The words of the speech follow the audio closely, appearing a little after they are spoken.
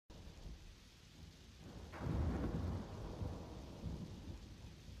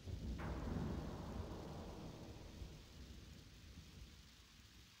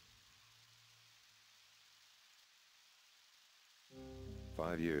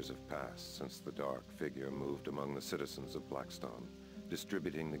5 years have passed since the dark figure moved among the citizens of Blackstone,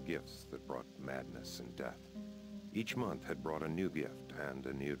 distributing the gifts that brought madness and death. Each month had brought a new gift and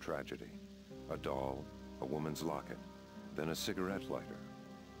a new tragedy. A doll, a woman's locket, then a cigarette lighter,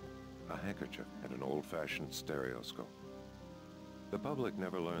 a handkerchief, and an old-fashioned stereoscope. The public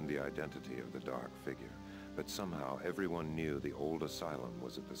never learned the identity of the dark figure, but somehow everyone knew the old asylum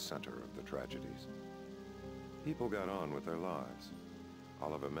was at the center of the tragedies. People got on with their lives.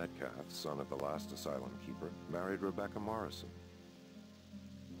 Oliver Metcalf, son of the last asylum keeper, married Rebecca Morrison.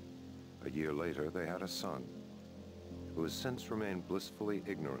 A year later, they had a son, who has since remained blissfully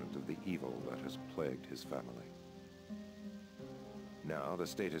ignorant of the evil that has plagued his family. Now, the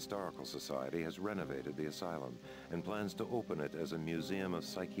State Historical Society has renovated the asylum and plans to open it as a museum of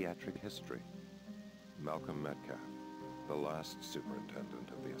psychiatric history. Malcolm Metcalf, the last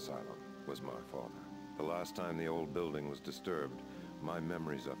superintendent of the asylum, was my father. The last time the old building was disturbed, my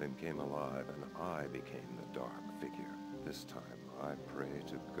memories of him came alive and I became the dark figure. This time, I pray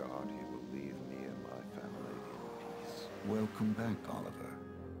to God he will leave me and my family in peace. Welcome back, Oliver.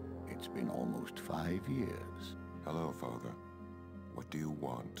 It's been almost 5 years. Hello, Father. What do you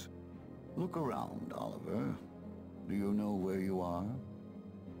want? Look around, Oliver. Do you know where you are?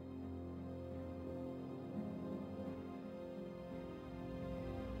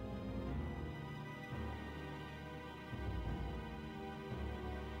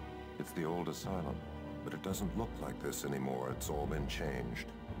 It's the old asylum, but it doesn't look like this anymore. It's all been changed.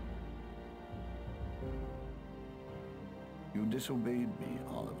 You disobeyed me,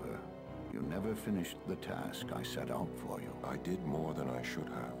 Oliver. You never finished the task I set out for you. I did more than I should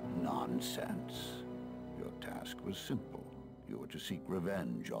have. Nonsense. Your task was simple. You were to seek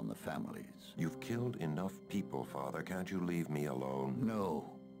revenge on the families. You've killed enough people, Father. Can't you leave me alone?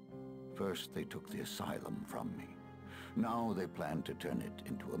 No. First, they took the asylum from me. Now they plan to turn it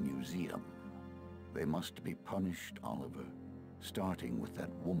into a museum. They must be punished, Oliver, starting with that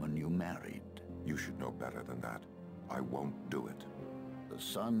woman you married. You should know better than that. I won't do it. The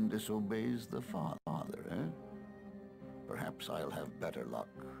son disobeys the father, eh? Perhaps I'll have better luck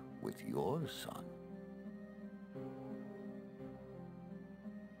with your son.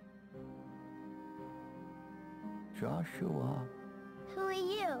 Joshua. Who are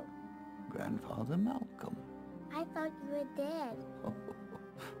you? Grandfather Malcolm. I thought you were dead.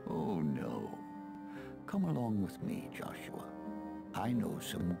 Oh, no. Come along with me, Joshua. I know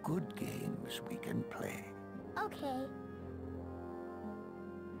some good games we can play. Okay.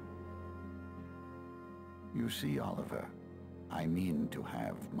 You see, Oliver, I mean to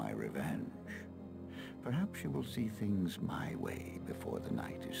have my revenge. Perhaps you will see things my way before the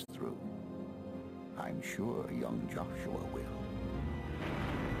night is through. I'm sure young Joshua will.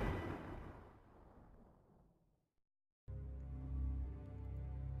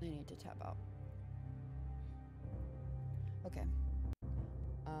 I need to tap out. Okay.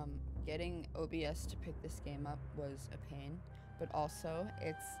 Getting OBS to pick this game up was a pain, but also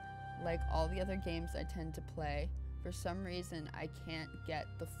it's like all the other games I tend to play. For some reason, I can't get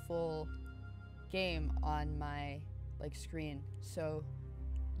the full game on my screen. So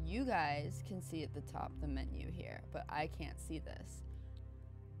you guys can see at the top the menu here, but I can't see this.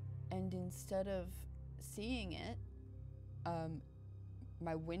 And instead of seeing it,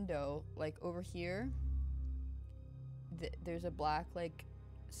 my window, over here, there's a black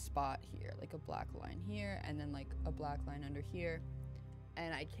spot here, a black line here, and then a black line under here,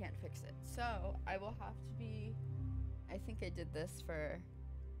 and I can't fix it. So I will have to be, I think I did this for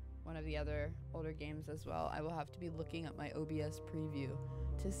one of the other older games as well. I will have to be looking at my OBS preview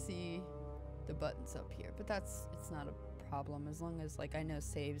to see the buttons up here, but it's not a problem as long as I know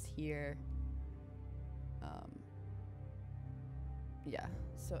saves here. Yeah,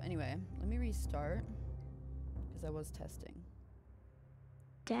 so anyway, let me restart because I was testing.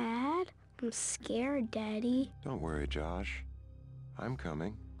 Dad, I'm scared, Daddy. Don't worry, Josh. I'm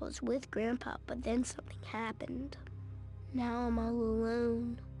coming. I was with Grandpa, but then something happened. Now I'm all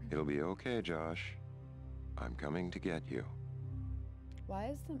alone. It'll be okay, Josh. I'm coming to get you. Why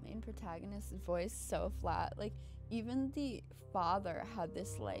is the main protagonist's voice so flat? Even the father had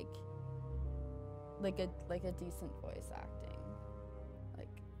this like a decent voice acting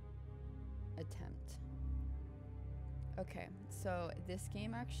attempt. Okay, so this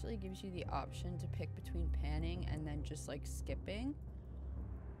game actually gives you the option to pick between panning and then just skipping.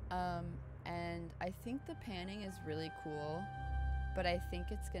 And I think the panning is really cool, but I think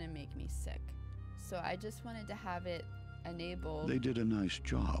it's gonna make me sick. So I just wanted to have it enabled. They did a nice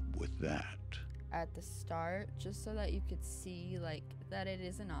job with that. At the start, just so that you could see that it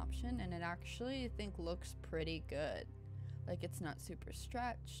is an option, and it actually I think looks pretty good. Like, it's not super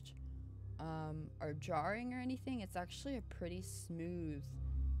stretched or jarring or anything. It's actually a pretty smooth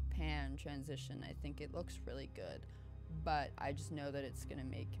pan transition. I think it looks really good, but I just know that it's gonna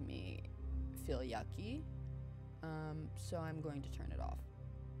make me feel yucky, so I'm going to turn it off.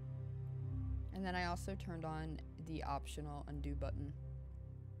 And then I also turned on the optional undo button.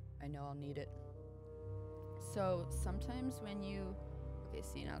 I know I'll need it. So sometimes when you, okay,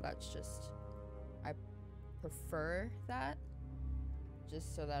 see, now that's just, I prefer that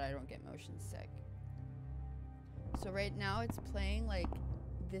just so that I don't get motion sick. So right now it's playing like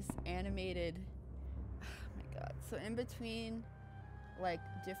this animated, oh my god. So in between like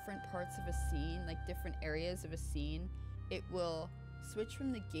different parts of a scene, like different areas of a scene, it will switch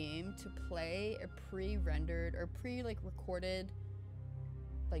from the game to play a pre-rendered or recorded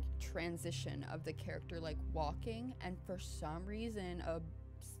like transition of the character like walking, and for some reason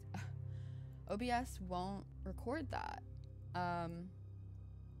OBS won't record that.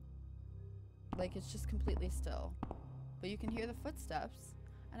 Like, it's just completely still, but you can hear the footsteps,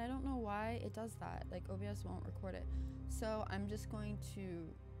 and I don't know why it does that. Like, OBS won't record it. So I'm just going to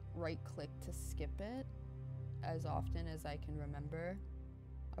right click to skip it as often as I can remember.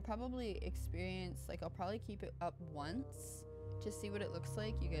 I'll probably I'll probably keep it up once to see what it looks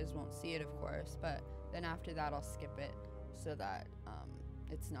like. You guys won't see it, of course, but then after that I'll skip it so that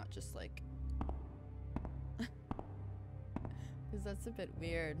it's not just like because that's a bit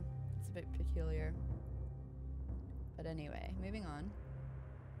weird. It's a bit peculiar. But anyway, moving on.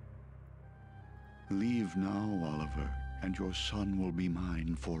 Leave now, Oliver, and your son will be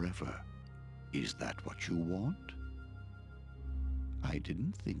mine forever. Is that what you want? I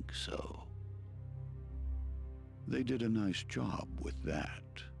didn't think so. They did a nice job with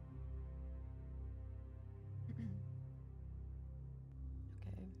that. Okay.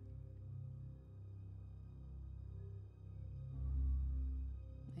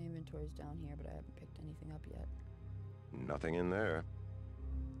 My inventory's down here, but I haven't picked anything up yet. Nothing in there.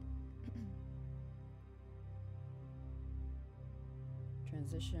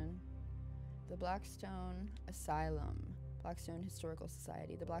 Transition. The Blackstone Asylum. Blackstone Historical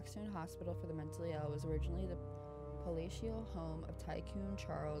Society. The Blackstone Hospital for the Mentally Ill was originally the palatial home of Tycoon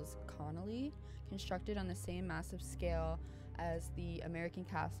Charles Connolly, constructed on the same massive scale as the American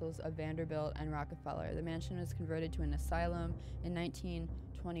castles of Vanderbilt and Rockefeller. The mansion was converted to an asylum in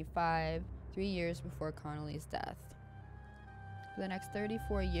 1925, 3 years before Connolly's death. For the next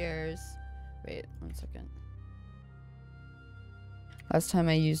 34 years... Wait, 1 second. Last time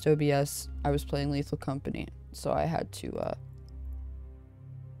I used OBS, I was playing Lethal Company, so I had to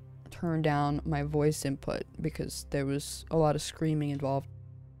turn down my voice input because there was a lot of screaming involved.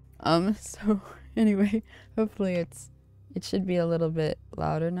 So anyway, hopefully it should be a little bit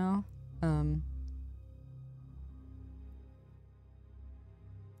louder now.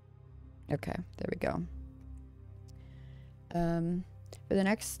 Okay, there we go. For the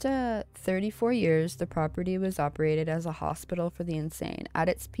next 34 years, the property was operated as a hospital for the insane. At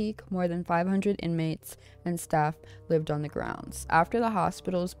its peak, more than 500 inmates and staff lived on the grounds. After the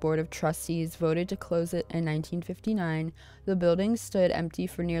hospital's board of trustees voted to close it in 1959, the building stood empty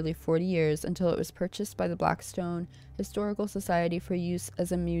for nearly 40 years until it was purchased by the Blackstone Historical Society for use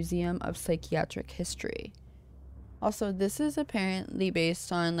as a museum of psychiatric history. Also, this is apparently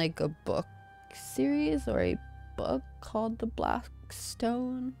based on like a book series or a book called The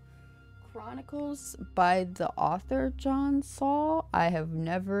Blackstone Chronicles by the author Saul. I have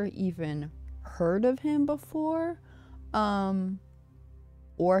never even heard of him before,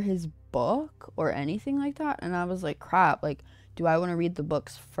 or his book or anything like that, and I was like, crap, like, do I want to read the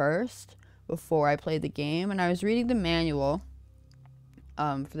books first before I play the game? And I was reading the manual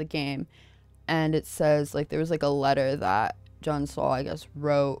for the game, and it says like there was like a letter that Saul, I guess,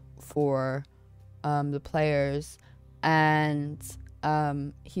 wrote for the players, and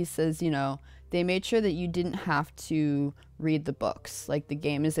he says, you know, they made sure that you didn't have to read the books, like the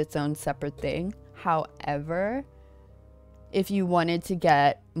game is its own separate thing. However, if you wanted to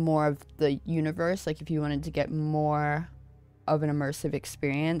get more of the universe, like if you wanted to get more of an immersive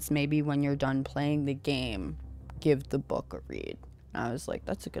experience, maybe when you're done playing the game, give the book a read. And I was like,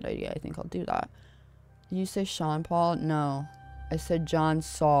 that's a good idea, I think I'll do that. Did you say Sean Paul? No, I said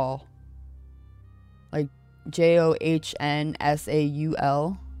Saul. Like Johnssaul.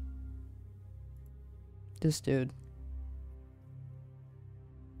 This dude.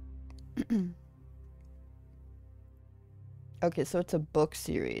 Okay, so it's a book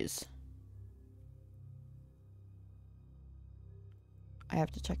series. I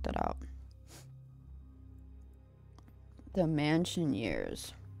have to check that out. The Mansion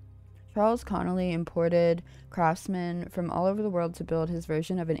Years. Charles Connolly imported craftsmen from all over the world to build his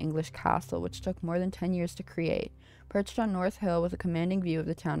version of an English castle, which took more than 10 years to create. Perched on North Hill with a commanding view of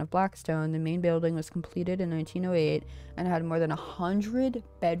the town of Blackstone, the main building was completed in 1908 and had more than 100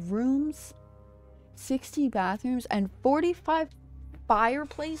 bedrooms, 60 bathrooms, and 45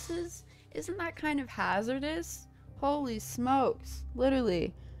 fireplaces. Isn't that kind of hazardous? Holy smokes,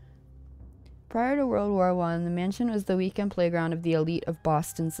 literally. Prior to World War I, the mansion was the weekend playground of the elite of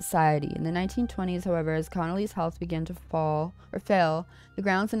Boston society. In the 1920s, however, as Connolly's health began to fail, the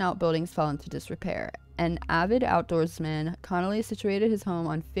grounds and outbuildings fell into disrepair. An avid outdoorsman, Connolly situated his home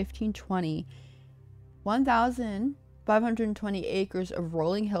on 1,520 acres of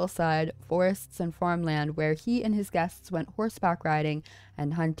rolling hillside, forests, and farmland where he and his guests went horseback riding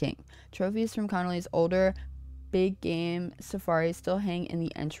and hunting. Trophies from Connolly's older big game safari still hang in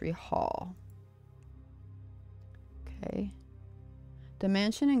the entry hall. Okay. The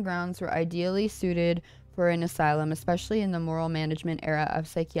mansion and grounds were ideally suited for an asylum, especially in the moral management era of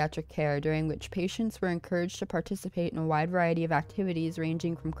psychiatric care, during which patients were encouraged to participate in a wide variety of activities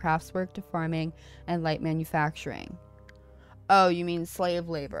ranging from craftswork to farming and light manufacturing. Oh, you mean slave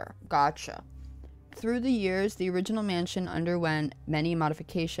labor. Gotcha. Through the years, the original mansion underwent many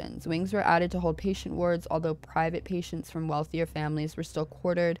modifications. Wings were added to hold patient wards, although private patients from wealthier families were still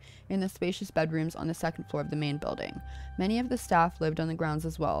quartered in the spacious bedrooms on the second floor of the main building. Many of the staff lived on the grounds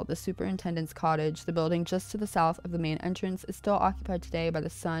as well. The superintendent's cottage, the building just to the south of the main entrance, is still occupied today by the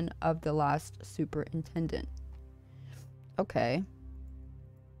son of the last superintendent. Okay.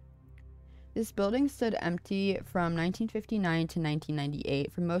 This building stood empty from 1959 to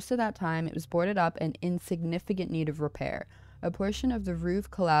 1998. For most of that time, it was boarded up and in significant need of repair. A portion of the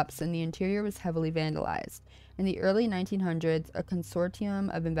roof collapsed and the interior was heavily vandalized. In the early 1900s, a consortium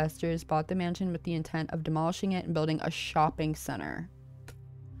of investors bought the mansion with the intent of demolishing it and building a shopping center.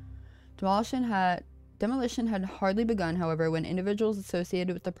 Demolition had hardly begun, however, when individuals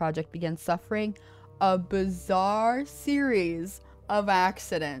associated with the project began suffering a bizarre series of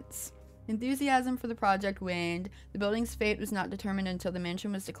accidents. Enthusiasm for the project waned. The building's fate was not determined until the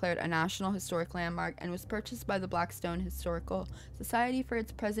mansion was declared a National Historic Landmark and was purchased by the Blackstone Historical Society for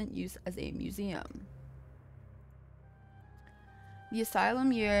its present use as a museum. The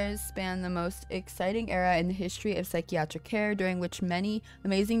asylum years span the most exciting era in the history of psychiatric care, during which many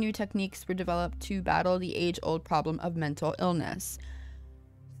amazing new techniques were developed to battle the age-old problem of mental illness.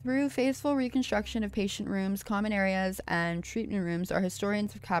 Through faithful reconstruction of patient rooms, common areas, and treatment rooms, our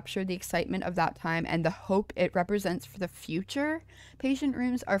historians have captured the excitement of that time and the hope it represents for the future. Patient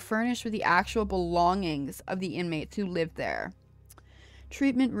rooms are furnished with the actual belongings of the inmates who live there.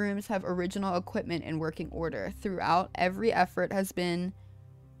 Treatment rooms have original equipment in working order. Throughout, every effort has been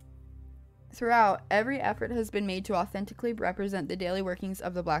made to authentically represent the daily workings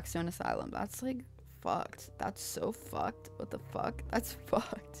of the Blackstone Asylum. That's like fucked. That's so fucked. What the fuck? That's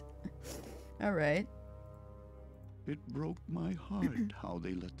fucked. Alright. It broke my heart how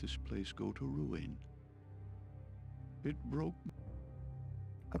they let this place go to ruin. It broke...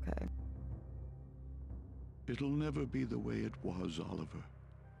 Okay. It'll never be the way it was, Oliver.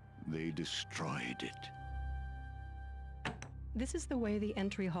 They destroyed it. This is the way the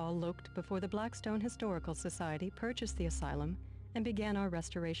entry hall looked before the Blackstone Historical Society purchased the asylum and began our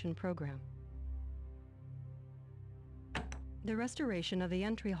restoration program. The restoration of the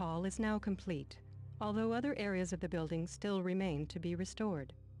entry hall is now complete, although other areas of the building still remain to be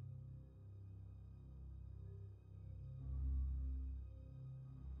restored.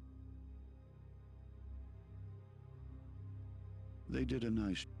 They did a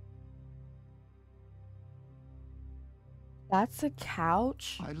nice... That's a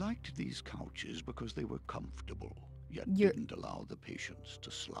couch? I liked these couches because they were comfortable, yet didn't allow the patients to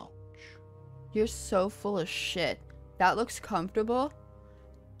slouch. You're so full of shit. That looks comfortable?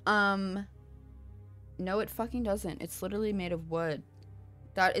 No, it fucking doesn't. It's literally made of wood.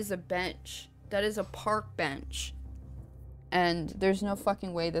 That is a bench. That is a park bench. And there's no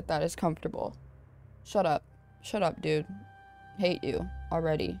fucking way that that is comfortable. Shut up. Shut up, dude. Hate you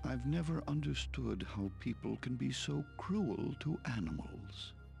already. I've never understood how people can be so cruel to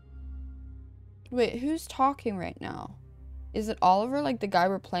animals. Wait, who's talking right now? Is it Oliver, like the guy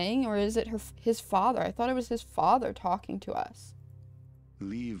we're playing, or is it his father? I thought it was his father talking to us.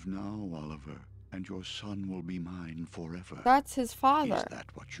 Leave now, Oliver, and your son will be mine forever. That's his father. Is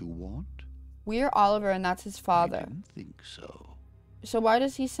that what you want? We're Oliver, and that's his father. I didn't think so. So why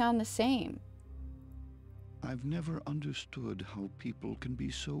does he sound the same? I've never understood how people can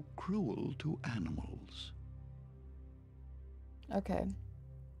be so cruel to animals. Okay.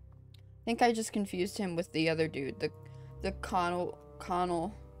 I think I just confused him with the other dude, the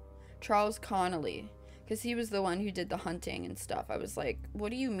Charles Connolly. Because he was the one who did the hunting and stuff. I was like, what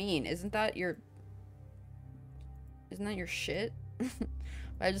do you mean? Isn't that your shit?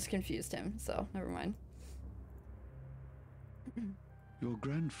 I just confused him, so never mind. Your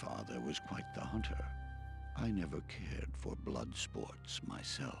grandfather was quite the hunter. I never cared for blood sports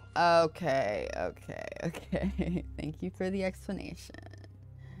myself. Okay. Thank you for the explanation.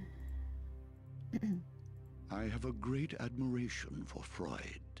 I have a great admiration for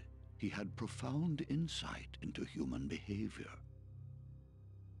Freud. He had profound insight into human behavior.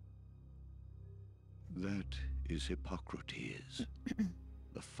 That is Hippocrates,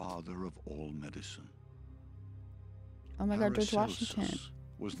 the father of all medicine. Oh my god, George Washington. Paracelsus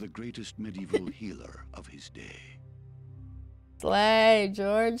was the greatest medieval healer of his day. Slay,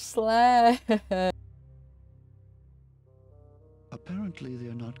 George, slay. Apparently,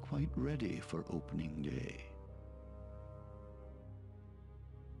 they're not quite ready for opening day.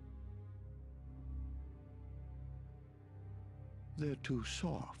 They're too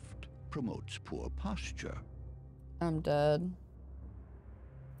soft, promotes poor posture. I'm dead.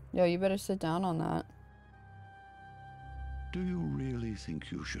 Yo, you better sit down on that. Do you really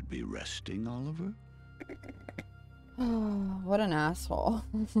think you should be resting, Oliver? What an asshole.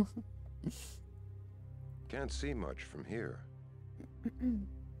 Can't see much from here.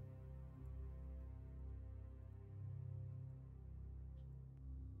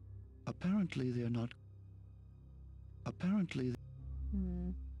 Apparently, they're not... Apparently...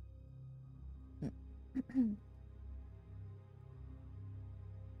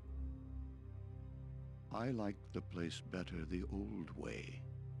 I liked the place better the old way.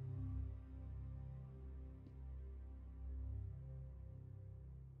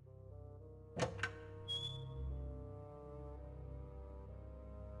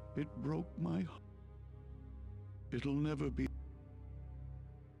 It broke my heart. It'll never be...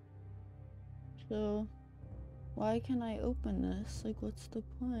 So, why can't I open this? Like, what's the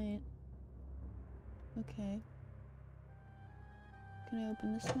point? Okay. Can I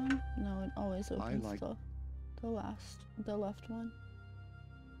open this one? No, it always opens the left one.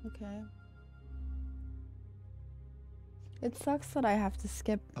 Okay. It sucks that I have to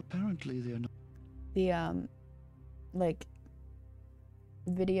skip Apparently they're not... the, like,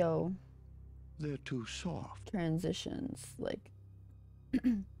 video They're too soft. transitions. Like, I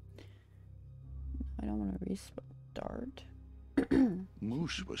don't want to restart.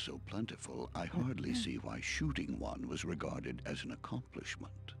 Moose were so plentiful, I hardly see why shooting one was regarded as an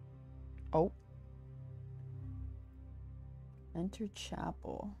accomplishment. Oh. Enter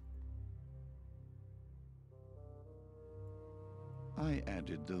chapel. I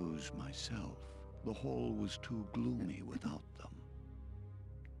added those myself. The hall was too gloomy without them.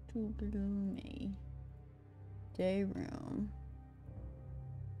 Too gloomy. Day room.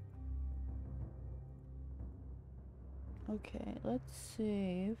 Okay, let's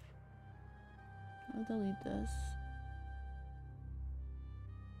save. I'll delete this.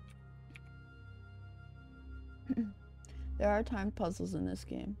 There are timed puzzles in this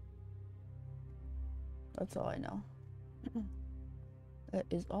game. That's all I know. That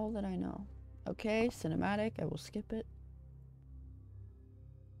is all that I know. Okay, cinematic, I will skip it.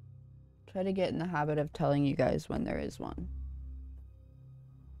 Try to get in the habit of telling you guys when there is one.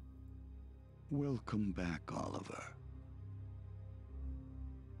 Welcome back, Oliver.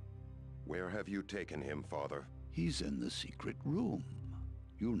 Where have you taken him, Father? He's in the secret room.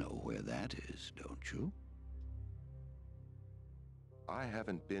 You know where that is, don't you? I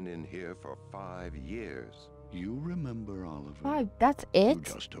haven't been in here for 5 years. You remember, Oliver. 5, that's You it?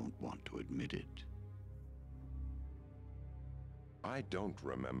 just don't want to admit it. I don't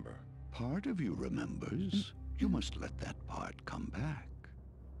remember. Part of you remembers. You must let that part come back.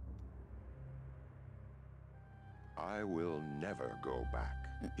 I will never go back.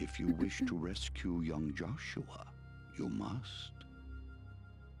 If you wish to rescue young Joshua, you must.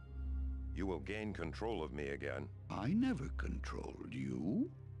 You will gain control of me again. I never controlled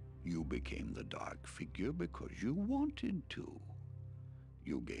you. You became the dark figure because you wanted to.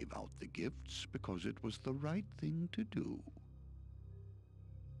 You gave out the gifts because it was the right thing to do.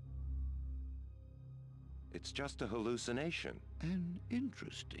 It's just a hallucination. An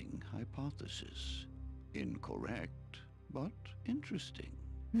interesting hypothesis. Incorrect, but interesting.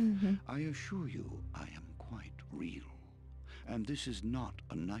 I assure you, I am quite real. And this is not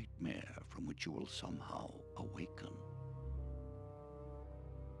a nightmare from which you will somehow awaken.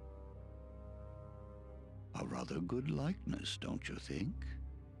 A rather good likeness, don't you think?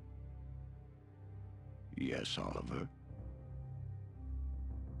 Yes, Oliver.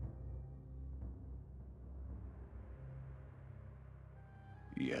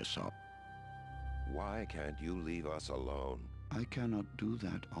 Yes, Why can't you leave us alone? I cannot do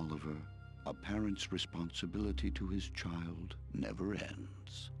that, Oliver. A parent's responsibility to his child never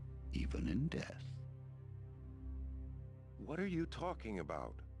ends, even in death. What are you talking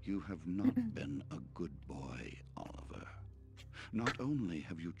about? You have not been a good boy, Oliver. Not only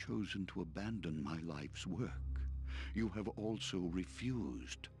have you chosen to abandon my life's work, you have also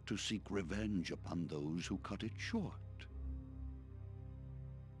refused to seek revenge upon those who cut it short.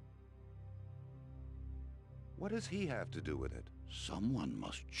 What does he have to do with it? Someone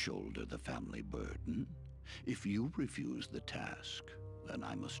must shoulder the family burden. If you refuse the task, then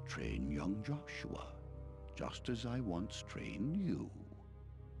I must train young Joshua, just as I once trained you.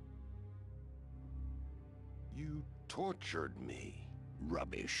 You tortured me.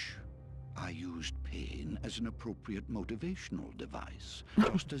 Rubbish. I used pain as an appropriate motivational device,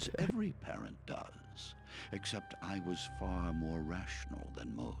 just as every parent does, except I was far more rational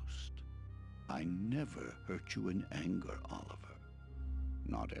than most. I never hurt you in anger, Oliver.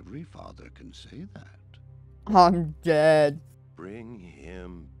 Not every father can say that. I'm dead. Bring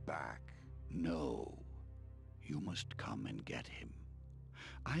him back. No. You must come and get him.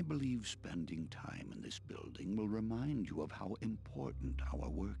 I believe spending time in this building will remind you of how important our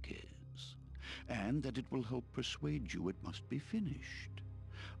work is, and that it will help persuade you it must be finished.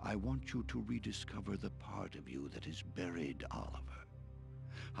 I want you to rediscover the part of you that is buried, Oliver.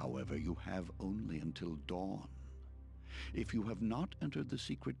 However, you have only until dawn. If you have not entered the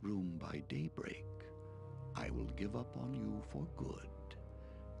secret room by daybreak, I will give up on you for good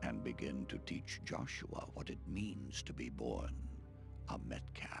and begin to teach Joshua what it means to be born a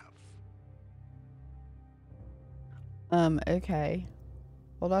Metcalf. Okay.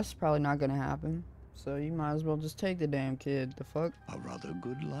 Well, that's probably not gonna happen. So you might as well just take the damn kid. The fuck? A rather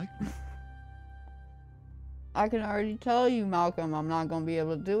good likeness. I can already tell you, Malcolm, I'm not gonna be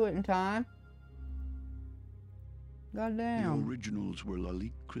able to do it in time. The Goddamn. originals were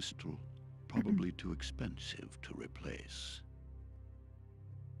Lalique crystal, probably too expensive to replace.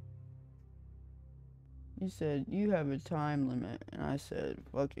 You said you have a time limit, and I said,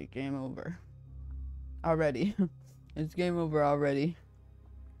 fuck it, game over. Already. It's game over already.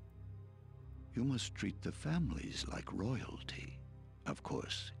 You must treat the families like royalty. Of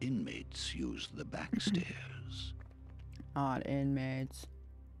course, inmates use the back stairs. Odd inmates.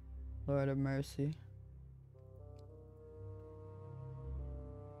 Lord of mercy.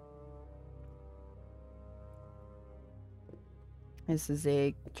 This is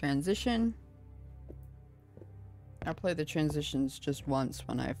a transition. I play the transitions just once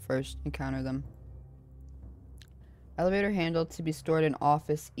when I first encounter them. Elevator handle to be stored in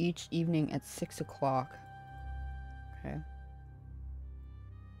office each evening at 6 o'clock. Okay.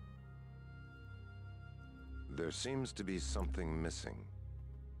 There seems to be something missing.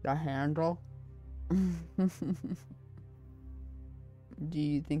 The handle? Do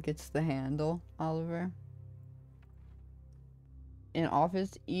you think it's the handle, Oliver? In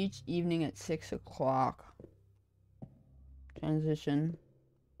office each evening at 6 o'clock. Transition.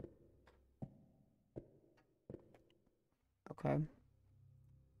 Okay.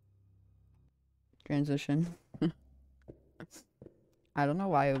 Transition. I don't know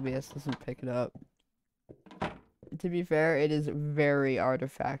why OBS doesn't pick it up. To be fair, it is very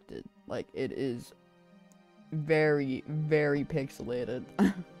artifacted. Like, it is very, very pixelated.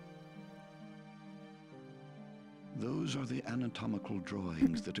 Those are the anatomical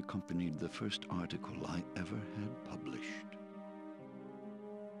drawings that accompanied the first article I ever had published.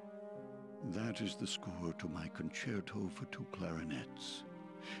 That is the score to my concerto for 2 clarinets.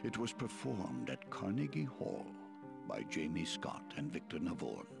 It was performed at Carnegie Hall by Jamie Scott and Victor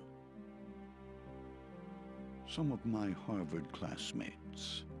Navon. Some of my Harvard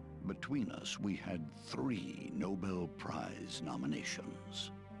classmates. Between us, we had 3 Nobel Prize nominations.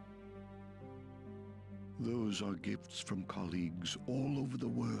 Those are gifts from colleagues all over the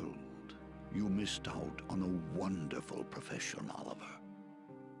world. You missed out on a wonderful profession, Oliver.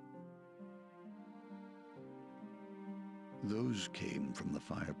 Those came from the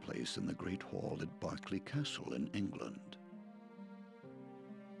fireplace in the Great Hall at Berkeley Castle in England.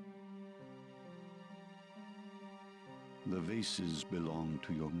 The vases belong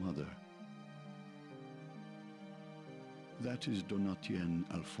to your mother. That is Donatien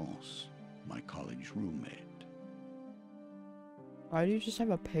Alphonse, my college roommate. Why do you just have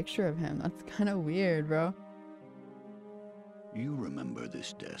a picture of him? That's kind of weird, bro. You remember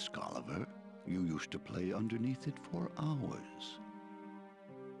this desk, Oliver. You used to play underneath it for hours.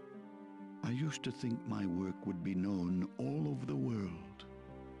 I used to think my work would be known all over the world.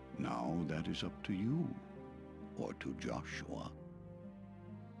 Now that is up to you, or to Joshua.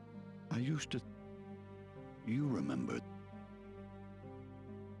 I used to... You remember.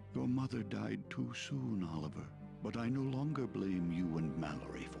 Your mother died too soon, Oliver, but I no longer blame you and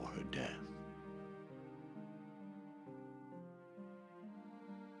Mallory for her death.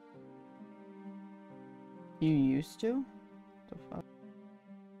 You used to? The fuck?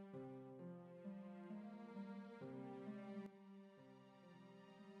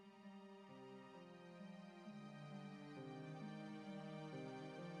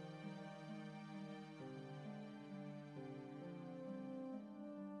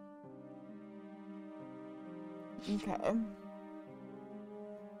 Okay.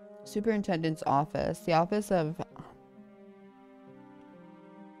 Superintendent's office. The office of...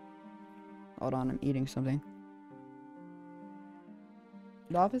 Hold on, I'm eating something.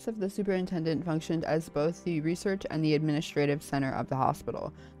 The office of the superintendent functioned as both the research and the administrative center of the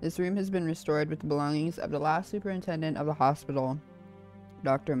hospital. This room has been restored with the belongings of the last superintendent of the hospital,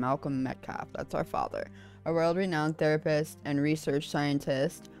 Dr. Malcolm Metcalf. That's our father. A world-renowned therapist and research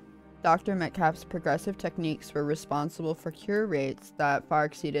scientist. Dr. Metcalf's progressive techniques were responsible for cure rates that far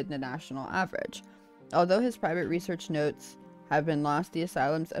exceeded the national average. Although his private research notes have been lost, the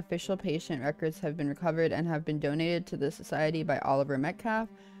asylum's official patient records have been recovered and have been donated to the society by Oliver Metcalf,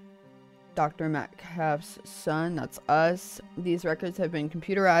 Dr. Metcalf's son. That's us. These records have been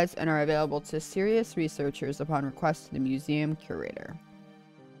computerized and are available to serious researchers upon request to the museum curator.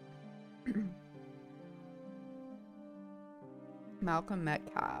 Malcolm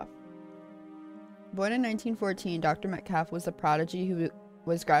Metcalf. Born in 1914, Dr. Metcalf was a prodigy who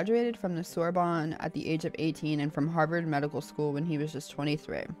was graduated from the Sorbonne at the age of 18 and from Harvard Medical School when he was just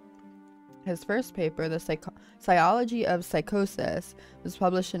 23. His first paper, The Psychology of Psychosis, was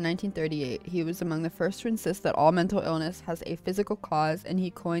published in 1938. He was among the first to insist that all mental illness has a physical cause, and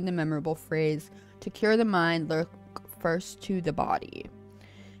he coined the memorable phrase, "To cure the mind, look first to the body."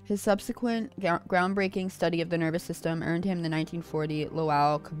 His subsequent groundbreaking study of the nervous system earned him the 1940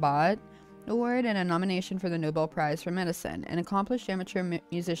 Lowell Cabot Award and a nomination for the Nobel Prize for Medicine. An accomplished amateur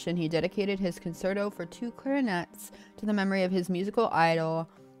musician, he dedicated his concerto for 2 clarinets to the memory of his musical idol,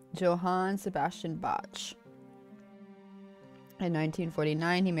 Johann Sebastian Bach. In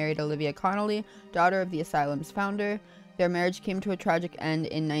 1949, he married Olivia Connolly, daughter of the asylum's founder. Their marriage came to a tragic end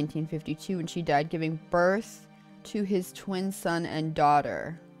in 1952 when she died giving birth to his twin son and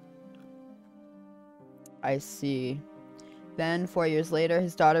daughter. I see. Then, 4 years later,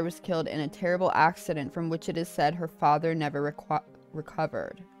 his daughter was killed in a terrible accident from which it is said her father never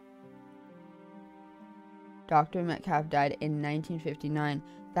recovered. Dr. Metcalf died in 1959.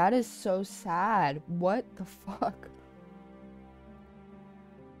 That is so sad. What the fuck?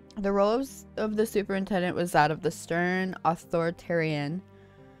 The role of the superintendent was that of the stern, authoritarian,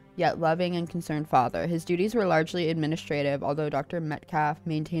 yet loving and concerned father. His duties were largely administrative, although Dr. Metcalf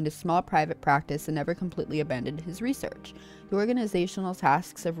maintained a small private practice and never completely abandoned his research. The organizational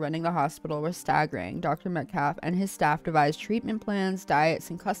tasks of running the hospital were staggering. Dr. Metcalf and his staff devised treatment plans, diets,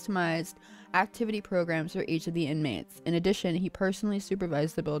 and customized activity programs for each of the inmates. In addition, he personally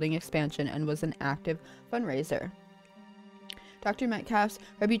supervised the building expansion and was an active fundraiser. Dr. Metcalf's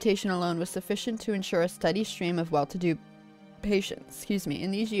reputation alone was sufficient to ensure a steady stream of well-to-do patients.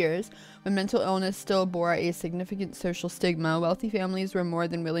 In these years, when mental illness still bore a significant social stigma, wealthy families were more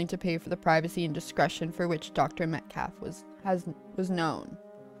than willing to pay for the privacy and discretion for which Dr. Metcalf was known.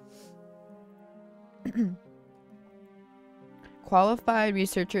 Qualified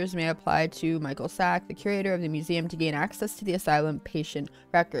researchers may apply to Michael Sack, the curator of the museum, to gain access to the asylum patient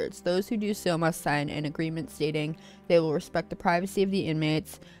records. Those who do so must sign an agreement stating they will respect the privacy of the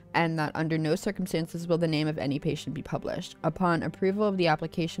inmates and that under no circumstances will the name of any patient be published. Upon approval of the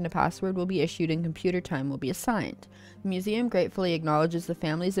application, a password will be issued and computer time will be assigned. The museum gratefully acknowledges the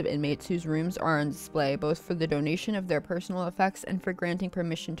families of inmates whose rooms are on display, both for the donation of their personal effects and for granting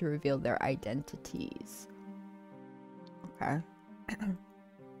permission to reveal their identities. Okay.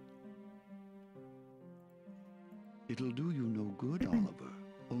 It'll do you no good, Oliver.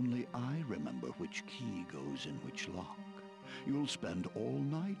 Only I remember which key goes in which lock. You'll spend all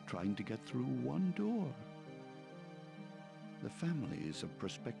night trying to get through one door. The families of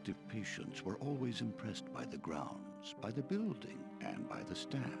prospective patients were always impressed by the grounds, by the building, and by the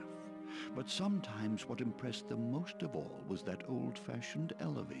staff. But sometimes what impressed them most of all was that old-fashioned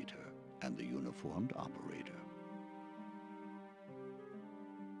elevator and the uniformed operator.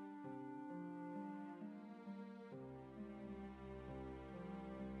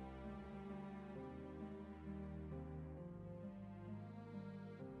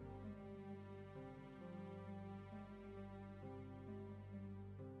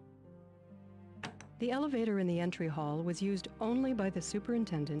 The elevator in the entry hall was used only by the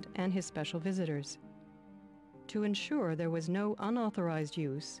superintendent and his special visitors. To ensure there was no unauthorized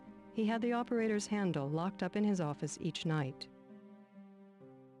use, he had the operator's handle locked up in his office each night.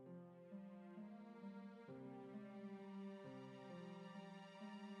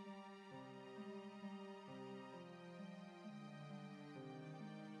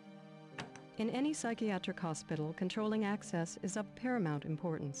 In any psychiatric hospital, controlling access is of paramount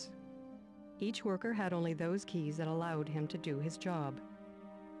importance. Each worker had only those keys that allowed him to do his job.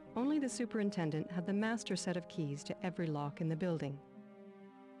 Only the superintendent had the master set of keys to every lock in the building.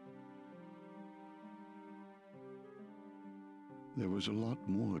 There was a lot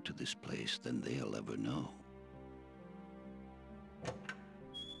more to this place than they'll ever know.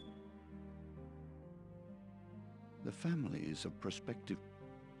 The families of prospective...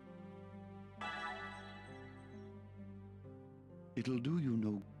 It'll do you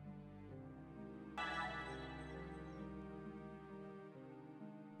no...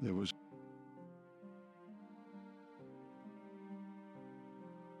 There was...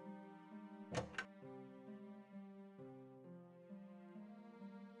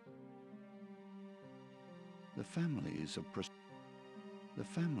 The families of the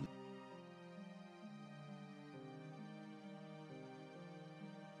family...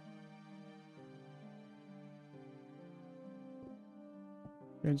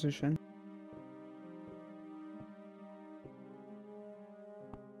 Transition.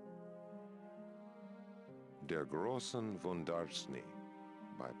 Der großen Wundarsni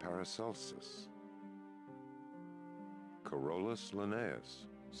by Paracelsus. Carolus Linnaeus,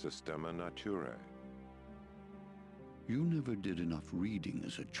 Systema Naturae. You never did enough reading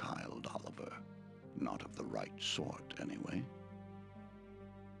as a child, Oliver. Not of the right sort, anyway.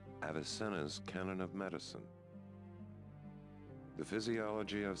 Avicenna's Canon of Medicine. The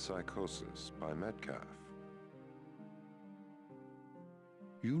Physiology of Psychosis by Metcalfe.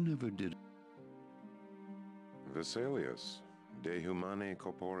 You never did... Vesalius, De Humani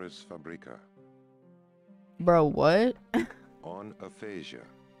Corporis Fabrica. Bro, what? On Aphasia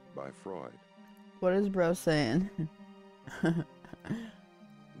by Freud. What is bro saying?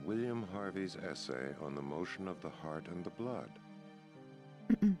 William Harvey's essay on the motion of the heart and the blood.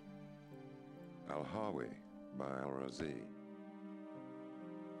 Al-Hawi by Al-Razi.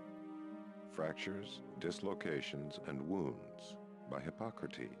 Fractures, Dislocations, and Wounds by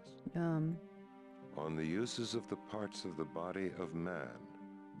Hippocrates. On the Uses of the Parts of the Body of Man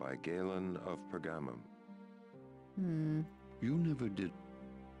by Galen of Pergamum. You never did...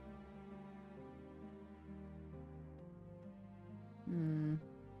 You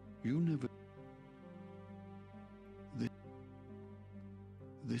never...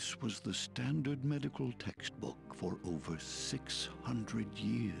 This was the standard medical textbook for over 600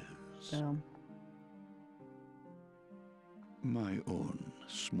 years. Damn. My own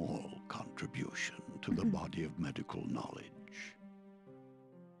small contribution to the body of medical knowledge.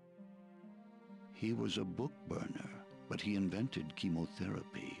 He was a book burner, but he invented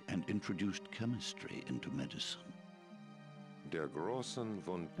chemotherapy and introduced chemistry into medicine. Der großen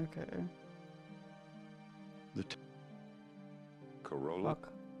Wund... Okay. Corolla...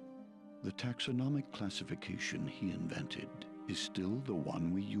 Fuck. The taxonomic classification he invented is still the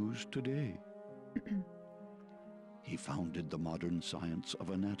one we use today. He founded the modern science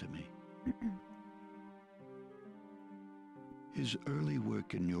of anatomy. His early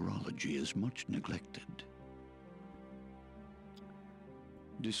work in neurology is much neglected.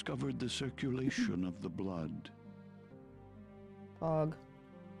 Discovered the circulation of the blood. Fog.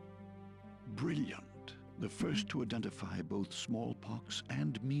 Brilliant. The first to identify both smallpox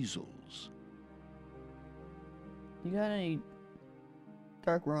and measles. You got any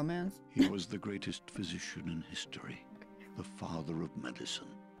dark romance? He was the greatest physician in history, the father of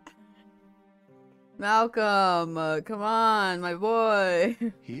medicine. Malcolm, come on, my boy.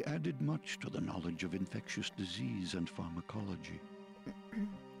 He added much to the knowledge of infectious disease and pharmacology.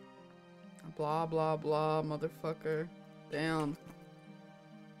 Blah, blah, blah, motherfucker. Damn.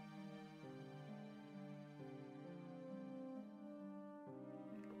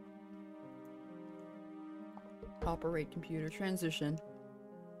 Operate computer. Transition.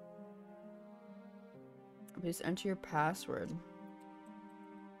 Please enter your password.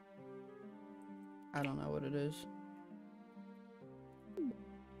 I don't know what it is.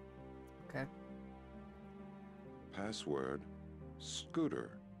 Okay. Password,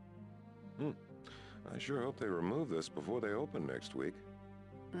 Scooter. I sure hope they remove this before they open next week.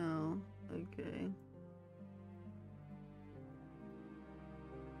 Oh, okay.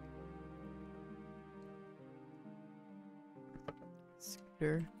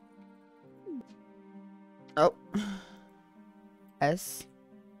 Scooter. S-C-O-O-D-E-R.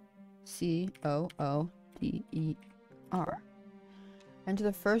 Enter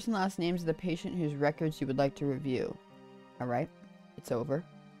the first and last names of the patient whose records you would like to review. Alright, it's over.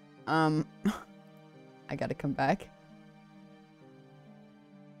 I gotta come back.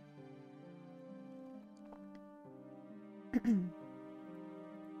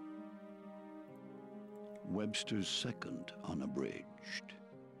 Webster's second unabridged,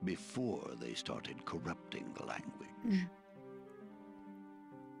 before they started corrupting the language.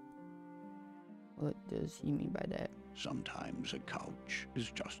 What does he mean by that? Sometimes a couch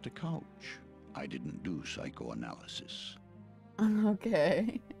is just a couch. I didn't do psychoanalysis.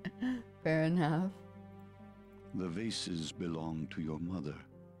 Okay, fair enough. The vases belong to your mother.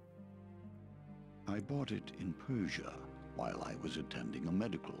 I bought it in Persia while I was attending a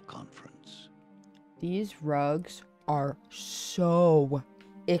medical conference. These rugs are so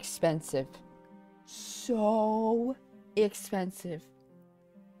expensive. So expensive.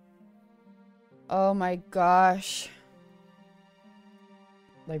 Oh my gosh.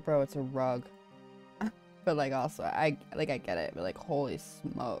 Like, bro, it's a rug. But like, also, I get it, but like, holy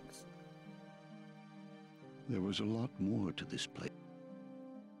smokes. There was a lot more to this place.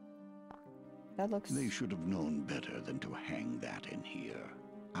 That looks... They should have known better than to hang that in here.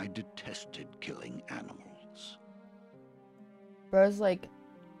 I detested killing animals. Bro's like,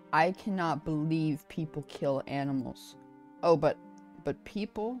 I cannot believe people kill animals. Oh, but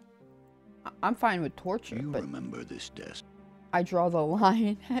people? I'm fine with torture, You but remember this desk? I draw the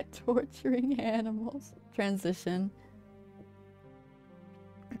line at torturing animals. Transition.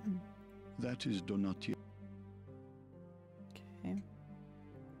 That is Donatien. Okay.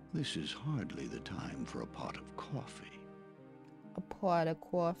 This is hardly the time for a pot of coffee. A pot of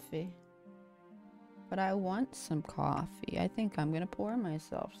coffee. But I want some coffee. I think I'm gonna pour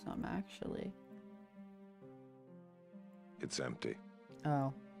myself some, actually. It's empty.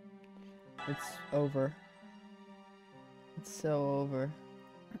 Oh. It's over. It's so over.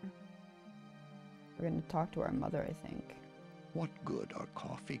 We're gonna talk to our mother, I think. What good are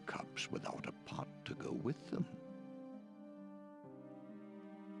coffee cups without a pot to go with them?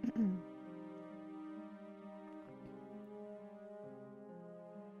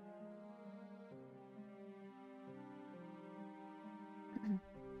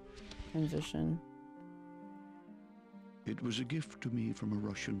 Transition. It was a gift to me from a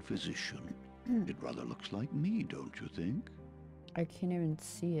Russian physician. It rather looks like me, don't you think? I can't even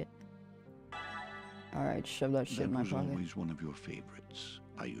see it. Alright, shove that shit in my That was pocket. always one of your favorites.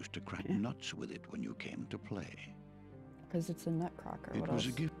 I used to crack nuts with it when you came to play. Because it's a nutcracker. It What was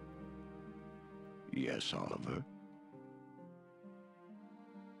else? a gift. Yes, Oliver.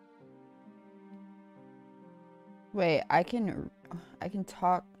 Wait, I can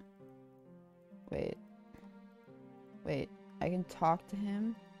talk. Wait, I can talk to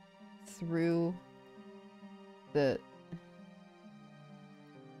him through the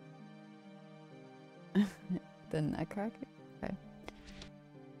the nutcracker.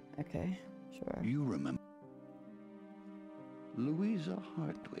 Okay, sure. You remember Louisa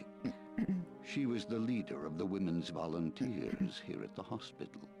Hartwig. She was the leader of the women's volunteers here at the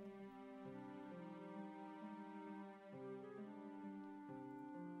hospital.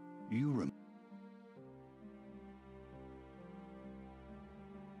 You remember.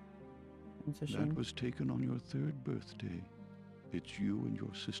 Transition. That was taken on your 3rd birthday. It's you and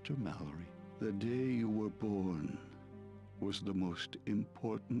your sister Mallory. The day you were born was the most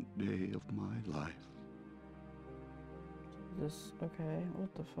important day of my life. This okay?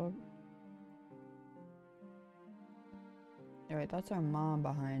 What the fuck? Alright, that's our mom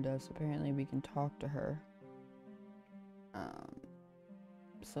behind us. Apparently we can talk to her.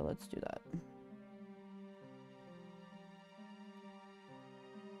 So let's do that.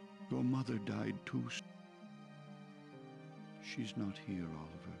 Your mother died too. She's not here,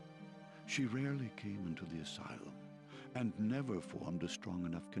 Oliver. She rarely came into the asylum and never formed a strong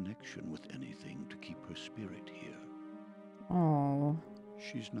enough connection with anything to keep her spirit here. Oh.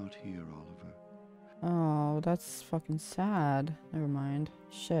 She's not here, Oliver. Oh, that's fucking sad. Never mind.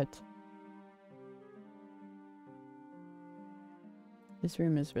 Shit. This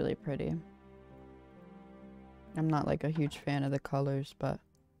room is really pretty. I'm not like a huge fan of the colors, but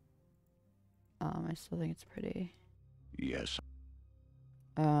I still think it's pretty. Yes.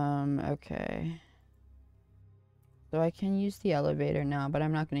 Okay. So I can use the elevator now, but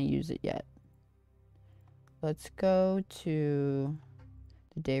I'm not going to use it yet. Let's go to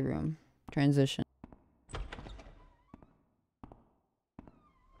the day room. Transition.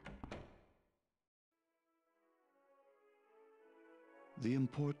 The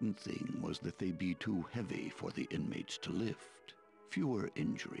important thing was that they be too heavy for the inmates to lift. Fewer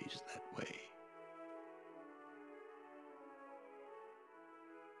injuries that way.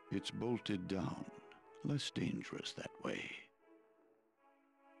 It's bolted down, less dangerous that way.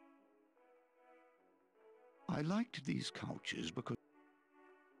 I liked these couches because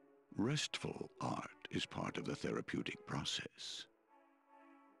restful art is part of the therapeutic process.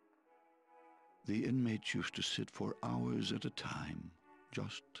 The inmates used to sit for hours at a time,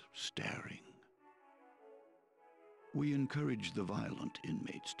 just staring. We encouraged the violent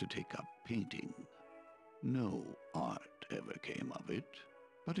inmates to take up painting. No art ever came of it,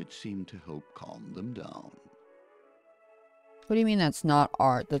 but it seemed to help calm them down. What do you mean that's not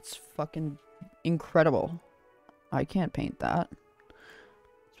art? That's fucking incredible. I can't paint that.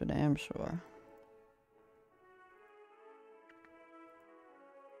 That's for damn sure.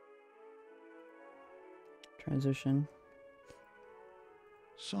 Transition.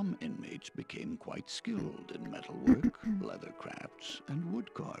 Some inmates became quite skilled in metalwork, leather crafts, and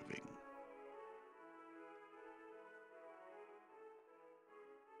wood carving.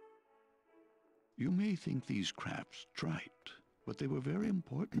 You may think these crafts trite, but they were very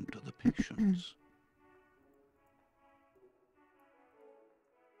important to the patients.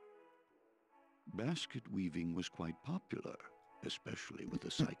 Basket weaving was quite popular, especially with the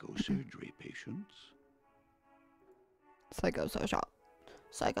psychosurgery patients. Psychosocial.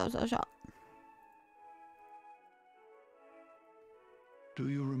 Psychosocial. Do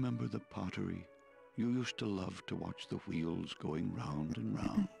you remember the pottery? You used to love to watch the wheels going round and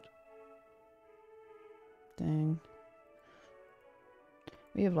round. Dang.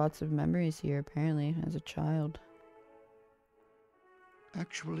 We have lots of memories here, apparently, as a child.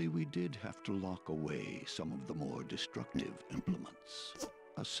 Actually, we did have to lock away some of the more destructive implements.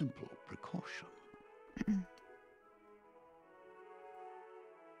 A simple precaution.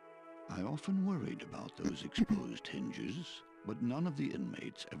 I often worried about those exposed hinges, but none of the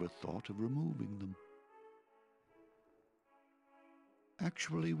inmates ever thought of removing them.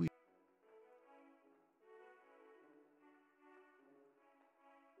 Actually,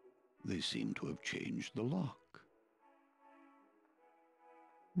 they seem to have changed the lock.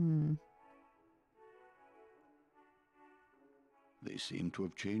 They seem to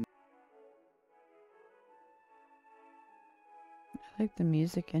have changed. I like the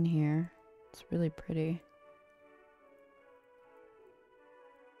music in here. It's really pretty.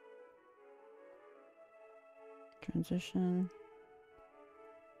 Transition.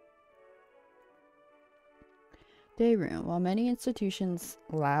 Day room. While many institutions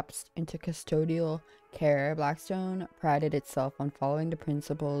lapsed into custodial care, Blackstone prided itself on following the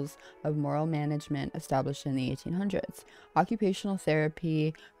principles of moral management established in the 1800s. Occupational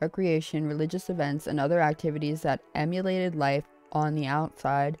therapy, recreation, religious events, and other activities that emulated life on the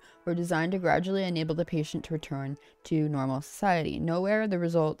outside were designed to gradually enable the patient to return to normal society. Nowhere are the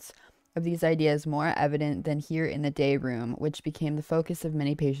results of these ideas more evident than here in the day room, which became the focus of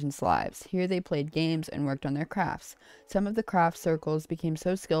many patients' lives. Here they played games and worked on their crafts. Some of the craft circles became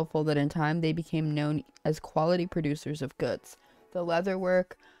so skillful that in time they became known as quality producers of goods. The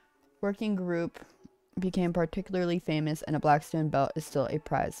leatherwork working group became particularly famous, and a Blackstone belt is still a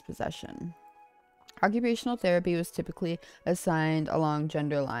prized possession. Occupational therapy was typically assigned along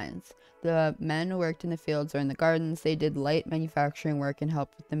gender lines. The men worked in the fields or in the gardens. They did light manufacturing work and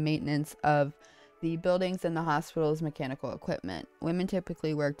helped with the maintenance of the buildings and the hospital's mechanical equipment. Women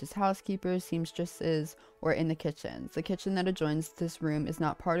typically worked as housekeepers, seamstresses, or in the kitchens. The kitchen that adjoins this room is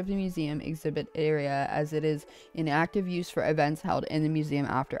not part of the museum exhibit area, as it is in active use for events held in the museum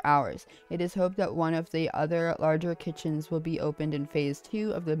after hours. It is hoped that one of the other larger kitchens will be opened in phase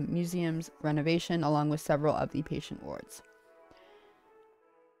 2 of the museum's renovation, along with several of the patient wards.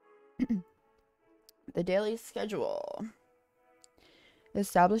 The daily schedule.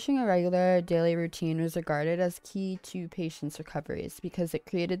 Establishing a regular daily routine was regarded as key to patients' recoveries because it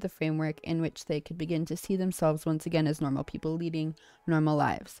created the framework in which they could begin to see themselves once again as normal people leading normal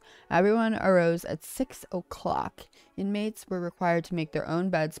lives. Everyone arose at 6 o'clock. Inmates were required to make their own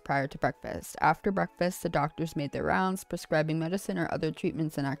beds prior to breakfast. After breakfast, the doctors made their rounds, prescribing medicine or other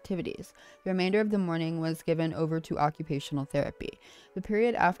treatments and activities. The remainder of the morning was given over to occupational therapy. The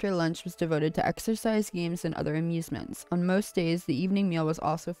period after lunch was devoted to exercise, games, and other amusements. On most days, the evening meal was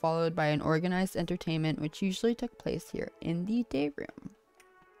also followed by an organized entertainment, which usually took place here in the day room.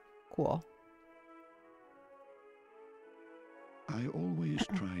 Cool. I always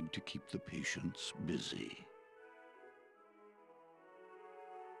tried to keep the patients busy.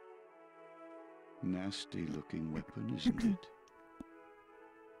 Nasty looking weapon, isn't it?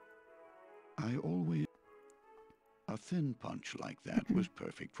 A thin punch like that was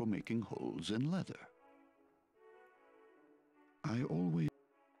perfect for making holes in leather. I always...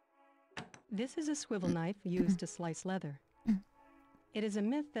 This is a swivel knife used to slice leather. It is a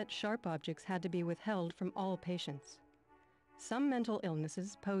myth that sharp objects had to be withheld from all patients. Some mental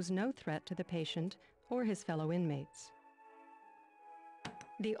illnesses pose no threat to the patient or his fellow inmates.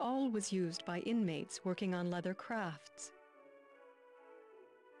 The awl was used by inmates working on leather crafts.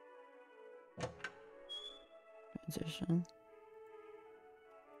 Transition.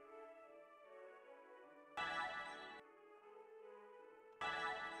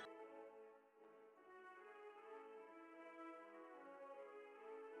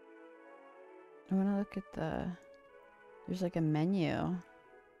 I want to look at the... There's like a menu.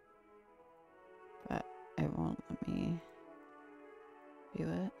 But it won't let me view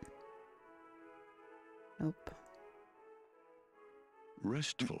it. Nope.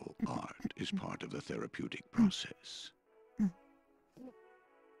 Restful art is part of the therapeutic process.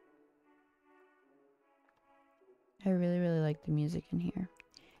 I really, really like the music in here.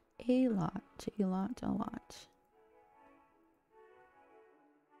 A lot, a lot, a lot.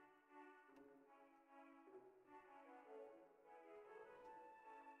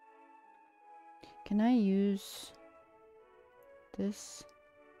 Can I use this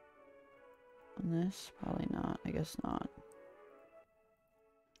on this? Probably not. I guess not.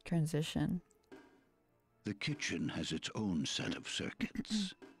 Transition. The kitchen has its own set of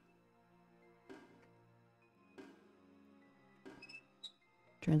circuits.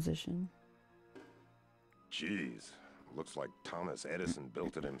 Transition. Jeez, looks like Thomas Edison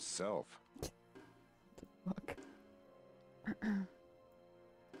built it himself. Fuck.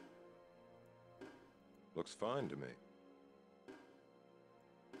 Looks fine to me.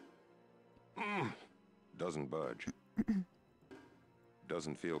 Doesn't budge.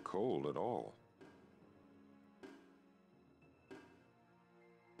 Doesn't feel cold at all.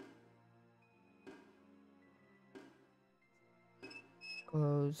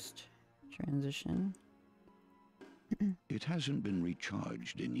 Closed. Transition. It hasn't been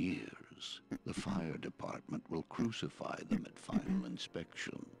recharged in years. The fire department will crucify them at final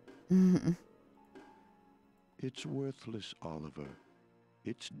inspection. It's worthless, Oliver.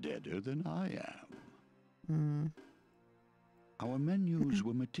 It's deader than I am. Our menus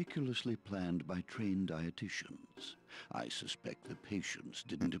were meticulously planned by trained dietitians. I suspect the patients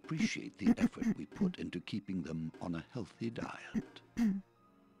didn't appreciate the effort we put into keeping them on a healthy diet.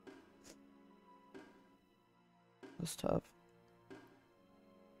 That's tough.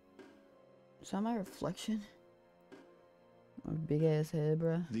 Is that my reflection? My big ass head,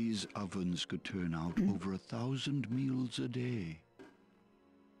 bruh. These ovens could turn out over 1,000 meals a day.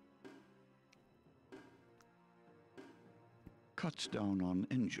 Cuts down on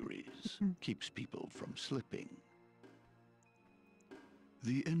injuries, keeps people from slipping.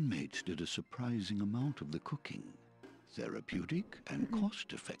 The inmates did a surprising amount of the cooking, therapeutic and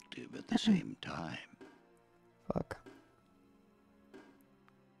cost-effective at the same time. Fuck.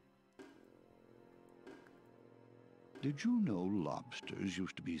 Did you know lobsters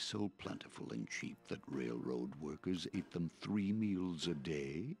used to be so plentiful and cheap that railroad workers ate them 3 meals a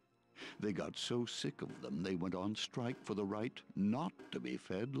day? They got so sick of them they went on strike for the right not to be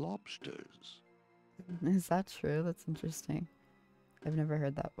fed lobsters. Is that true? That's interesting. I've never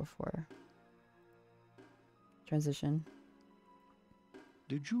heard that before. Transition.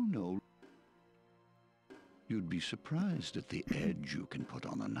 Did you know? You'd be surprised at the edge you can put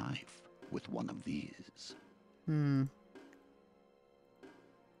on a knife with one of these.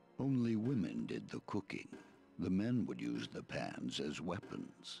 Only women did the cooking. The men would use the pans as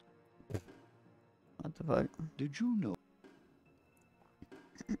weapons. What the fuck? Did you know?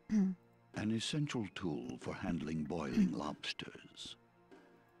 An essential tool for handling boiling lobsters.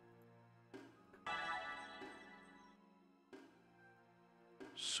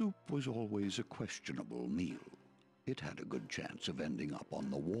 Soup was always a questionable meal. It had a good chance of ending up on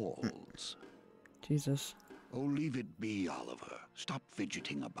the walls. Jesus. Oh, leave it be, Oliver. Stop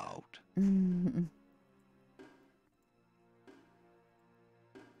fidgeting about.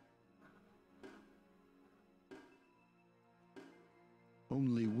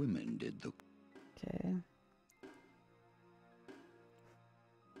 Only women did the... Okay.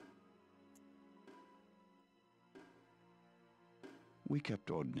 We kept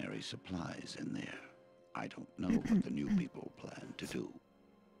ordinary supplies in there. I don't know what the new people plan to do.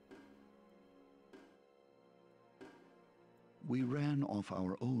 We ran off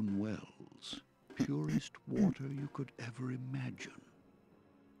our own wells, purest water you could ever imagine.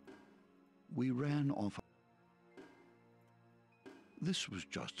 We ran off... This was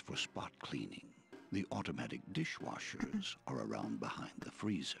just for spot cleaning. The automatic dishwashers are around behind the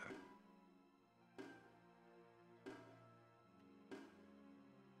freezer.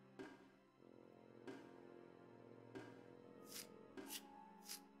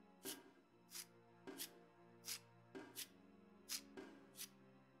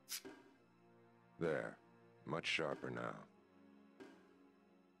 There. Much sharper now.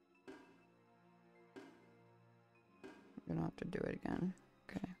 You're gonna have to do it again.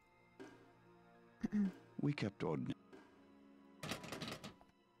 Okay. We kept ordinary.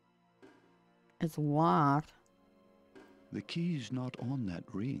 It's locked. The key's not on that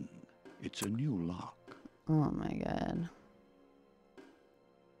ring. It's a new lock. Oh my god.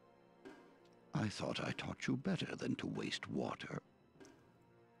 I thought I taught you better than to waste water.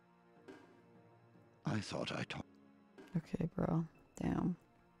 I thought I taught... Okay, bro. Damn.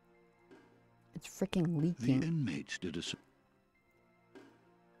 It's freaking The leaking. inmates did a...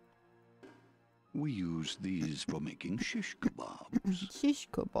 We use these for making shish kebabs. Shish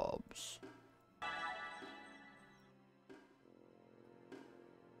kebabs.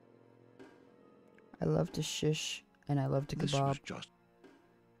 I love to shish and I love to This was kebab. just...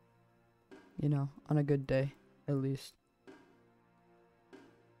 You know, on a good day, at least.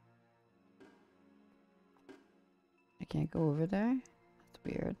 I can't go over there? That's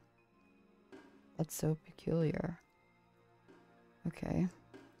weird. That's so peculiar. Okay.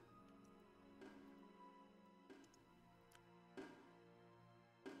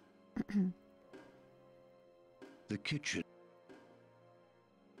 The kitchen...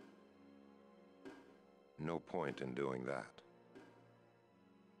 No point in doing that.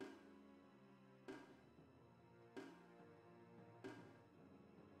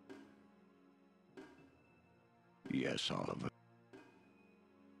 Yes, Oliver.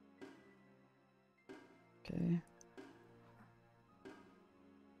 Okay.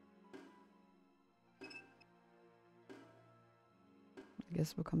 I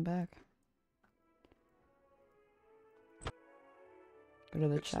guess we'll come back. Go to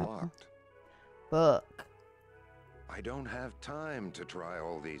the It's chapel. locked. Fuck. I don't have time to try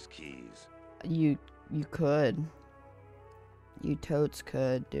all these keys. You could. You totes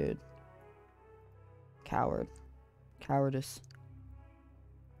could, dude. Coward. Cowardice.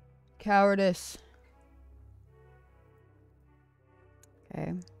 Cowardice.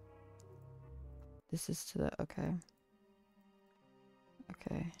 Okay. This is to the... Okay.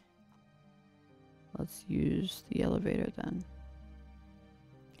 Okay. Let's use the elevator then.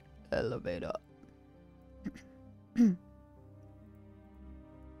 Elevator.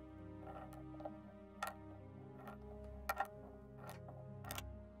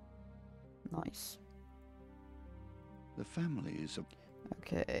 Nice. The family is a...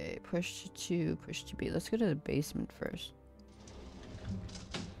 Okay, push to 2, push to B. Let's go to the basement first.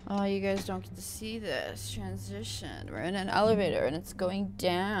 Oh, you guys don't get to see this transition. We're in an elevator and it's going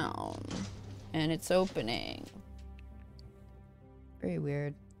down. And it's opening. Very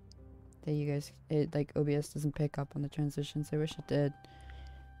weird that you guys, like OBS doesn't pick up on the transitions. I wish it did.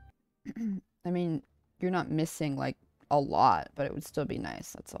 I mean, you're not missing like a lot, but it would still be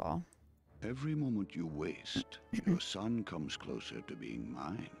nice, that's all. Every moment you waste, your son comes closer to being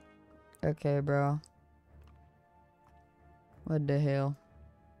mine. Okay, bro. What the hell?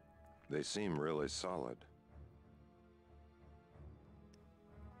 They seem really solid.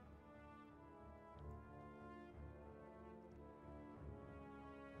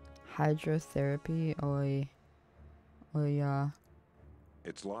 Hydrotherapy? Oi. Oi,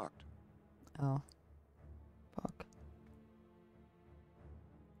 It's locked. oh. Fuck.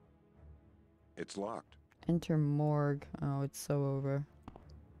 It's locked. Enter morgue. Oh, it's so over.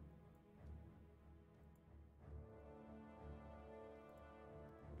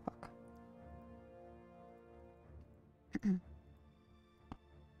 Fuck.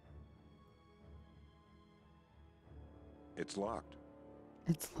 It's locked.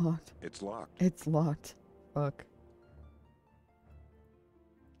 It's locked. It's locked. It's locked. Fuck.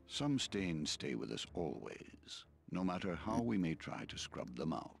 Some stains stay with us always, no matter how we may try to scrub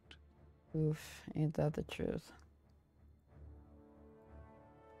them out. Oof, ain't that the truth?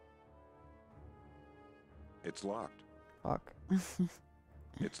 It's locked. Fuck.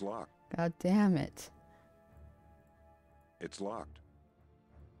 It's locked. God damn it. It's locked.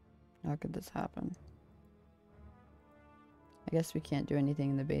 How could this happen? I guess we can't do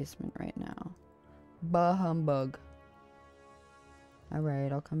anything in the basement right now. Bah humbug.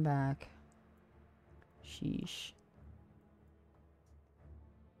 Alright, I'll come back. Sheesh.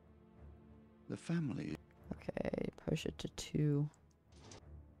 The family... Okay, push it to 2.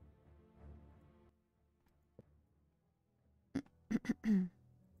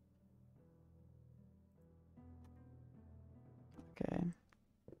 Okay.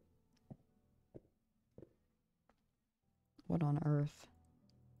 What on earth?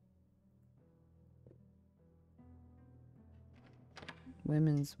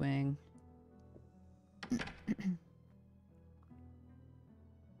 Women's wing.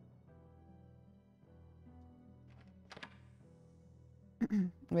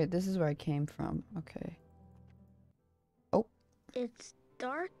 Wait, this is where I came from. Okay. Oh. It's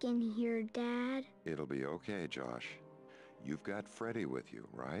dark in here, Dad. It'll be okay, Josh. You've got Freddy with you,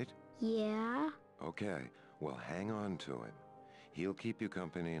 right? Yeah? Okay, well hang on to him. He'll keep you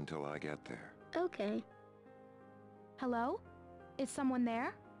company until I get there. Okay. Hello? Is someone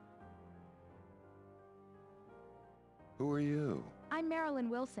there? Who are you? I'm Marilyn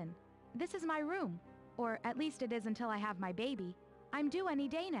Wilson. This is my room. Or at least it is until I have my baby. I'm due any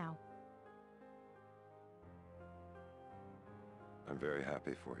day now. I'm very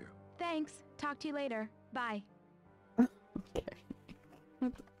happy for you. Thanks. Talk to you later. Bye. Okay.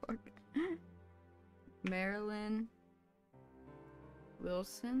 What the fuck? Marilyn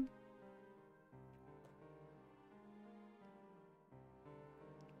Wilson?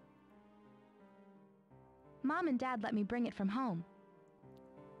 Mom and Dad let me bring it from home.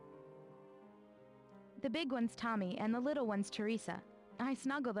 The big one's Tommy and the little one's Teresa. I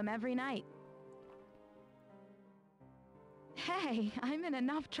snuggle them every night. Hey, I'm in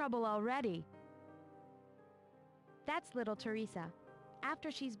enough trouble already. That's little Teresa. After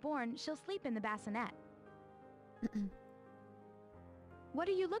she's born, she'll sleep in the bassinet. What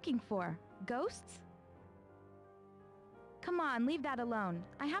are you looking for? Ghosts? Come on, leave that alone.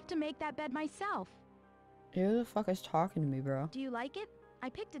 I have to make that bed myself. Who the fuck is talking to me, bro? Do you like it? I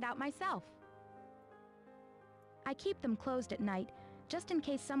picked it out myself. I keep them closed at night, just in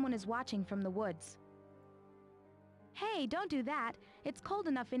case someone is watching from the woods. Hey, don't do that. It's cold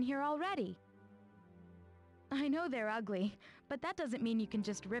enough in here already. I know they're ugly, but that doesn't mean you can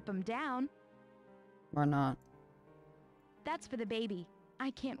just rip them down. Or not? That's for the baby.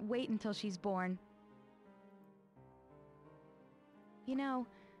 I can't wait until she's born. You know,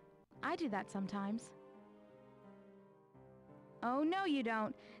 I do that sometimes. Oh, no you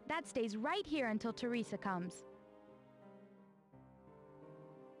don't. That stays right here until Teresa comes.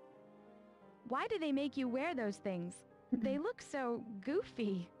 Why do they make you wear those things? They look so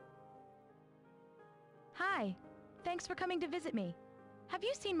goofy. Hi. Thanks for coming to visit me. Have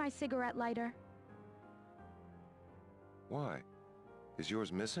you seen my cigarette lighter? Why? Is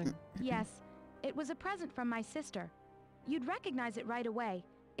yours missing? Yes. It was a present from my sister. You'd recognize it right away.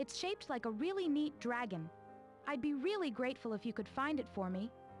 It's shaped like a really neat dragon. I'd be really grateful if you could find it for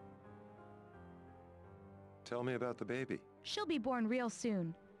me. Tell me about the baby. She'll be born real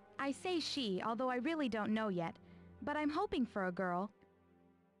soon. I say she, although I really don't know yet. But I'm hoping for a girl.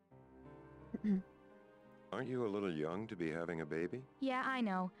 Aren't you a little young to be having a baby? Yeah, I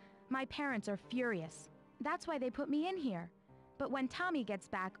know. My parents are furious. That's why they put me in here. But when Tommy gets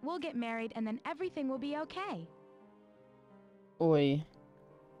back, we'll get married and then everything will be okay. Oi.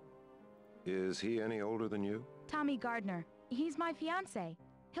 Is he any older than you? Tommy Gardner. He's my fiancé.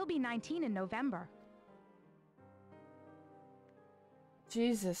 He'll be 19 in November.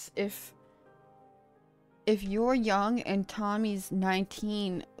 Jesus, if you're young and Tommy's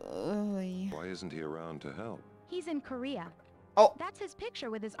 19, Why isn't he around to help? He's in Korea. Oh. That's his picture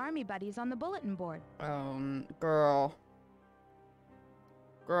with his army buddies on the bulletin board. Girl,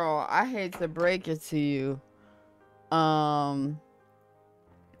 I hate to break it to you. Never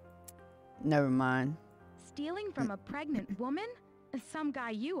mind. Stealing from a pregnant woman? Some guy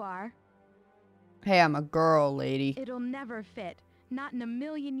you are. Hey, I'm a girl, lady. It'll never fit. Not in a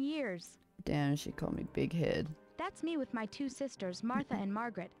million years. Damn, she called me big head. That's me with my two sisters, Martha and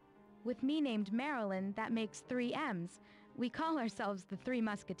Margaret. With me named Marilyn, that makes 3 M's. We call ourselves the Three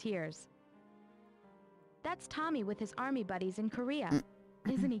Musketeers. That's Tommy with his army buddies in Korea.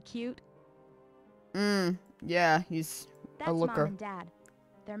 Isn't he cute? Yeah, he's That's a Mom looker. and Dad.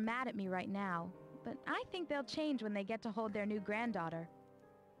 They're mad at me right now, but I think they'll change when they get to hold their new granddaughter.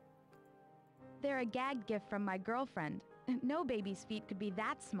 They're a gag gift from my girlfriend. No baby's feet could be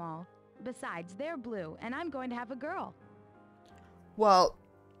that small. Besides, they're blue, and I'm going to have a girl. Well,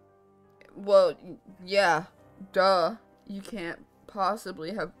 yeah, duh. You can't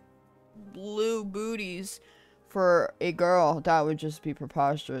possibly have blue booties For a girl, that would just be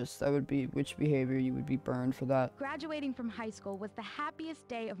preposterous. That would be witch behavior. You would be burned for that. Graduating from high school was the happiest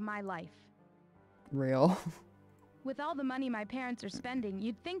day of my life. Real. With all the money my parents are spending,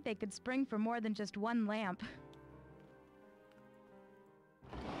 you'd think they could spring for more than just one lamp.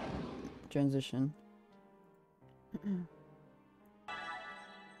 Transition.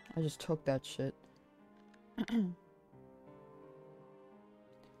 I just took that shit. Can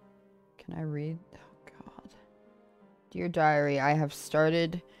I read? Oh god. Dear diary, I have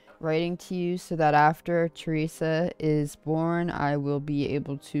started writing to you so that after Teresa is born, I will be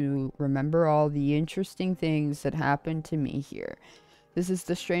able to remember all the interesting things that happened to me here. This is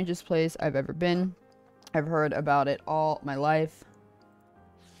the strangest place I've ever been. I've heard about it all my life.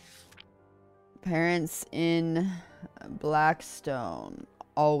 Parents in Blackstone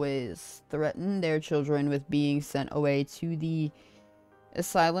always threaten their children with being sent away to the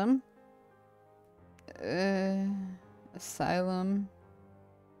asylum. Asylum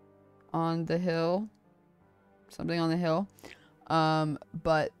on the hill. Something on the hill.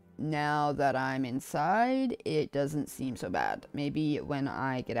 But now that I'm inside, it doesn't seem so bad. Maybe when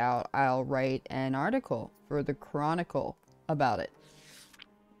I get out, I'll write an article for the Chronicle about it.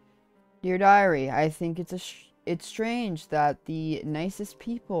 Dear Diary, I think it's strange that the nicest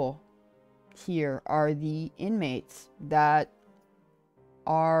people here are the inmates that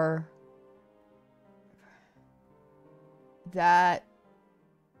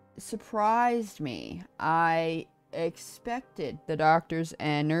surprised me. I expected the doctors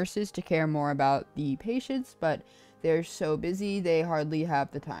and nurses to care more about the patients, but they're so busy they hardly have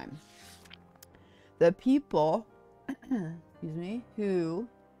the time. The people excuse me, who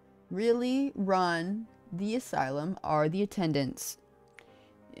really run the asylum are the attendants.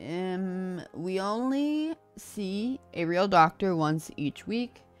 We only see a real doctor once each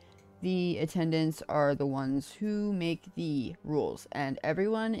week. The attendants are the ones who make the rules, and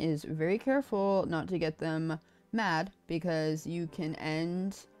everyone is very careful not to get them mad, because you can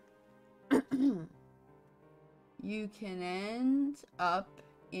end up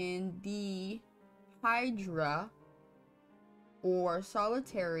in the Hydra or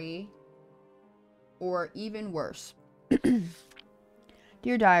solitary or even worse.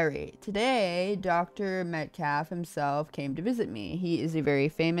 Dear Diary, today Dr. Metcalf himself came to visit me. He is a very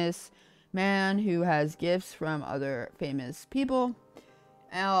famous man who has gifts from other famous people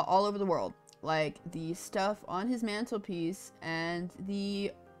all over the world. Like the stuff on his mantelpiece and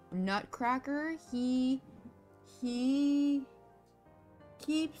the nutcracker he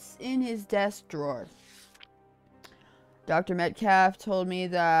keeps in his desk drawer. Dr. Metcalf told me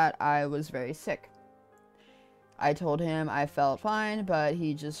that I was very sick. I told him I felt fine, but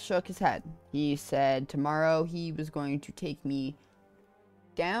he just shook his head. He said tomorrow he was going to take me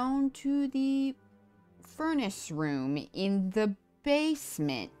down to the furnace room in the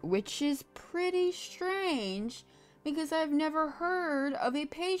basement, which is pretty strange because I've never heard of a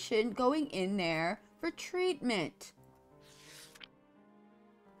patient going in there for treatment.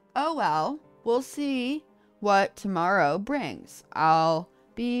 Oh well, we'll see what tomorrow brings. I'll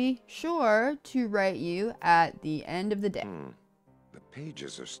be sure to write you at the end of the day. The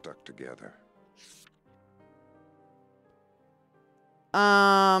pages are stuck together.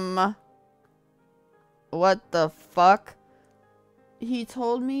 What the fuck? He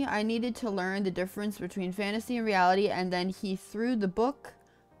told me I needed to learn the difference between fantasy and reality, and then he threw the book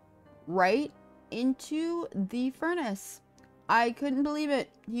right into the furnace. I couldn't believe it.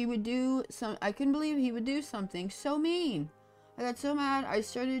 I couldn't believe he would do something so mean. I got so mad, I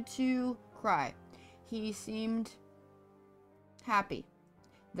started to cry. He seemed happy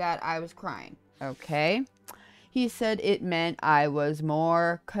that I was crying. Okay. He said it meant I was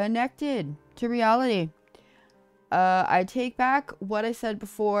more connected to reality. I take back what I said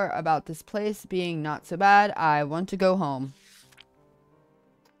before about this place being not so bad. I want to go home.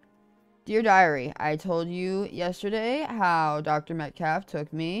 Dear Diary, I told you yesterday how Dr. Metcalf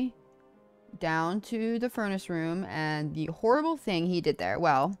took me down to the furnace room and the horrible thing he did there.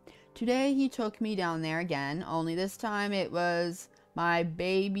 Well, today he took me down there again, only this time it was my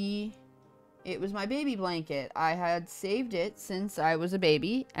baby blanket. I had saved it since I was a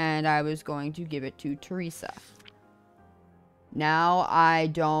baby, and I was going to give it to Teresa. Now I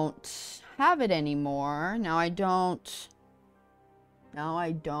don't have it anymore. Now I don't know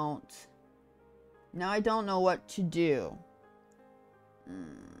what to do.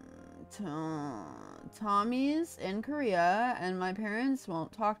 Tommy's in Korea, and my parents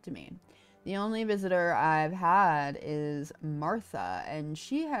won't talk to me. The only visitor I've had is Martha, and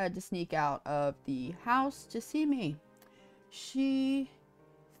she had to sneak out of the house to see me. She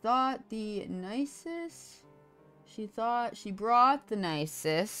brought the nicest.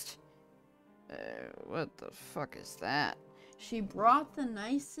 What the fuck is that? She brought the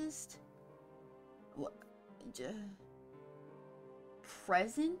nicest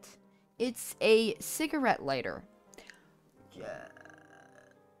present. It's a cigarette lighter.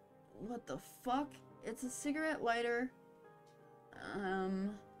 What the fuck? It's a cigarette lighter.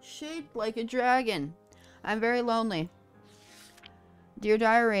 Shaped like a dragon. I'm very lonely. Dear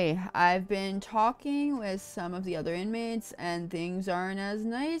Diary, I've been talking with some of the other inmates, and things aren't as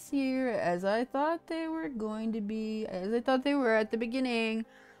nice here as I thought they were going to be, as I thought they were at the beginning.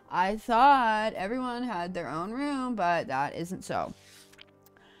 I thought everyone had their own room, but that isn't so.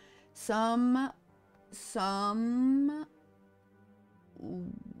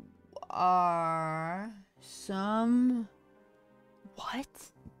 are some... What?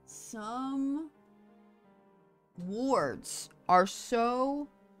 Some wards are so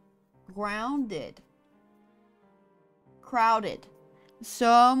crowded.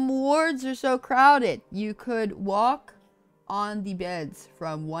 Some wards are so crowded. You could walk on the beds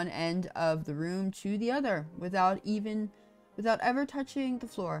from one end of the room to the other without ever touching the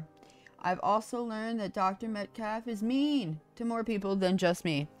floor. I've also learned that Dr. Metcalf is mean to more people than just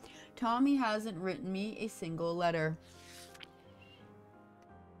me. Tommy hasn't written me a single letter.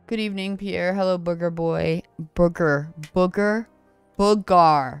 Good evening, Pierre. Hello, Booger Boy. Booger.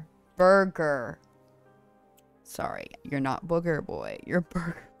 Sorry, you're not Booger Boy. You're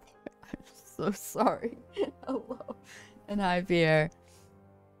Booger Boy. I'm so sorry. Hello. And hi, Pierre.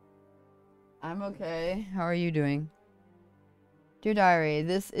 I'm okay. How are you doing? Dear Diary,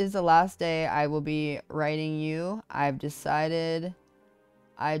 this is the last day I will be writing you. I've decided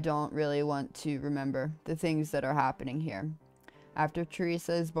I don't really want to remember the things that are happening here. After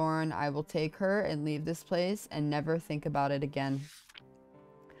Teresa is born, I will take her and leave this place and never think about it again.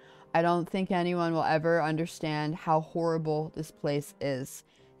 I don't think anyone will ever understand how horrible this place is.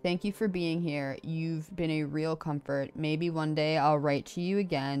 Thank you for being here. You've been a real comfort. Maybe one day I'll write to you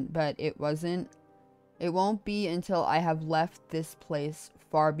again, but it won't be until I have left this place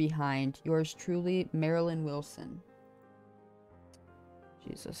far behind. Yours truly, Marilyn Wilson.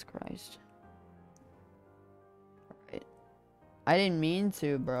 Jesus Christ. Alright. I didn't mean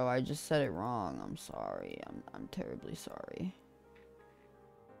to, bro. I just said it wrong. I'm sorry. I'm terribly sorry.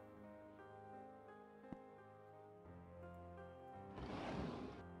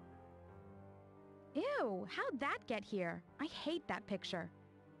 Ew, how'd that get here? I hate that picture.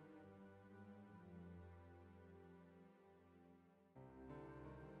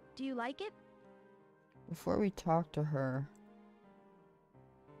 Do you like it? Before we talk to her.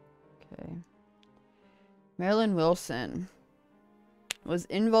 Okay. Marilyn Wilson was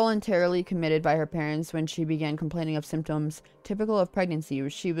involuntarily committed by her parents when she began complaining of symptoms typical of pregnancy.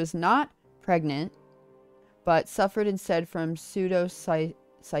 She was not pregnant, but suffered instead from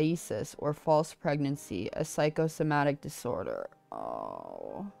pseudocyesis, or false pregnancy, a psychosomatic disorder.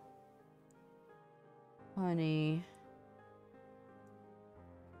 Oh. Honey.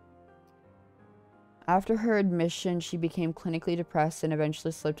 After her admission, she became clinically depressed and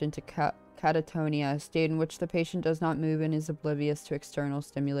eventually slipped into catatonia, a state in which the patient does not move and is oblivious to external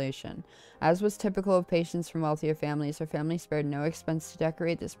stimulation. As was typical of patients from wealthier families, her family spared no expense to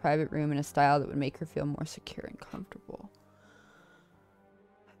decorate this private room in a style that would make her feel more secure and comfortable.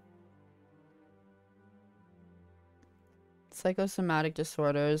 Psychosomatic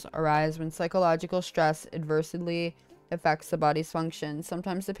disorders arise when psychological stress adversely affects the body's function.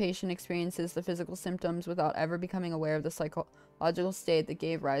 Sometimes the patient experiences the physical symptoms without ever becoming aware of the psychological state that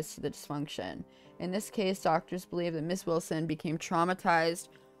gave rise to the dysfunction. In this case, doctors believe that Miss Wilson became traumatized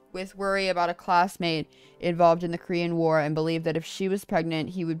with worry about a classmate involved in the Korean War and believed that if she was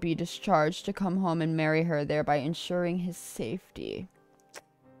pregnant, he would be discharged to come home and marry her, thereby ensuring his safety.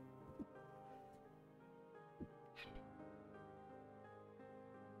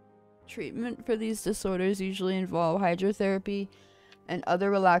 Treatment for these disorders usually involve hydrotherapy and other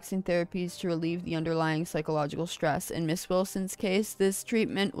relaxing therapies to relieve the underlying psychological stress. In Miss Wilson's case, this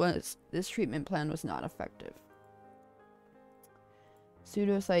treatment plan was not effective.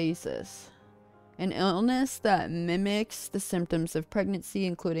 Pseudocyesis, an illness that mimics the symptoms of pregnancy,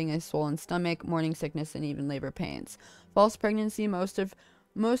 including a swollen stomach, morning sickness, and even labor pains. False pregnancy most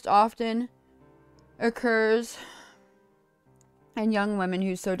often occurs in young women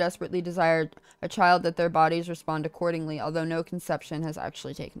who so desperately desire a child that their bodies respond accordingly, although no conception has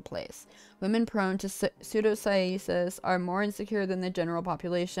actually taken place. Women prone to pseudocyesis are more insecure than the general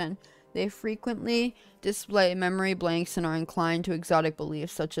population. They frequently display memory blanks and are inclined to exotic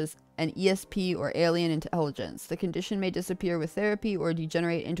beliefs such as an ESP or alien intelligence. The condition may disappear with therapy or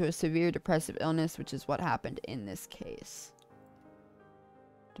degenerate into a severe depressive illness, which is what happened in this case.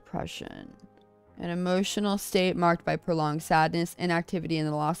 Depression. An emotional state marked by prolonged sadness, inactivity, and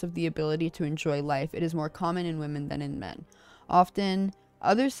the loss of the ability to enjoy life. It is more common in women than in men. Often,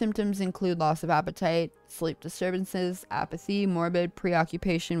 other symptoms include loss of appetite, sleep disturbances, apathy, morbid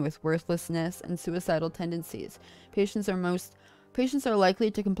preoccupation with worthlessness, and suicidal tendencies. Patients are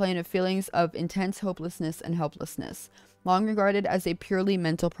likely to complain of feelings of intense hopelessness and helplessness. Long regarded as a purely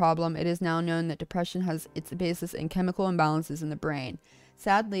mental problem, it is now known that depression has its basis in chemical imbalances in the brain.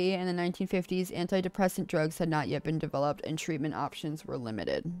 Sadly, in the 1950s, antidepressant drugs had not yet been developed and treatment options were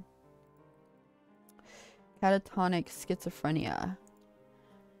limited. Catatonic schizophrenia.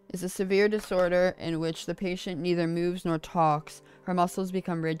 is a severe disorder in which the patient neither moves nor talks. Her muscles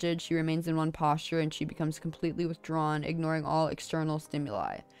become rigid, she remains in one posture, and she becomes completely withdrawn, ignoring all external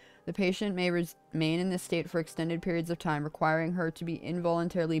stimuli. The patient may remain in this state for extended periods of time, requiring her to be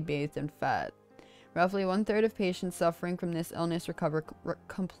involuntarily bathed and fed. Roughly 1/3 of patients suffering from this illness recover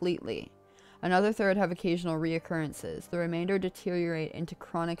completely. Another third have occasional reoccurrences. The remainder deteriorate into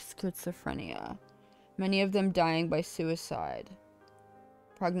chronic schizophrenia, many of them dying by suicide.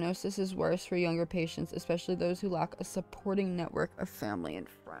 Prognosis is worse for younger patients, especially those who lack a supporting network of family and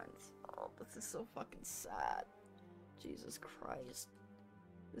friends. Oh, this is so fucking sad. Jesus Christ.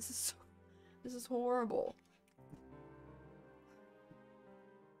 This is horrible.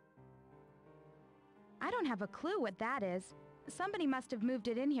 I don't have a clue what that is. Somebody must have moved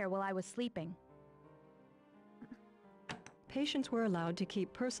it in here while I was sleeping. Patients were allowed to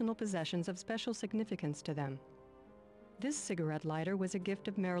keep personal possessions of special significance to them. This cigarette lighter was a gift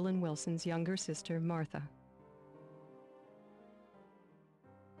of Marilyn Wilson's younger sister, Martha.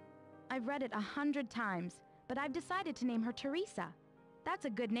 I've read it 100 times, but I've decided to name her Teresa. That's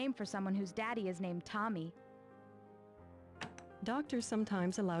a good name for someone whose daddy is named Tommy. Doctors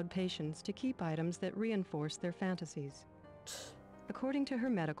sometimes allowed patients to keep items that reinforced their fantasies. According to her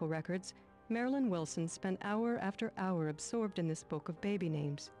medical records, Marilyn Wilson spent hour after hour absorbed in this book of baby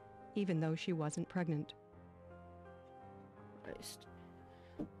names, even though she wasn't pregnant. Christ.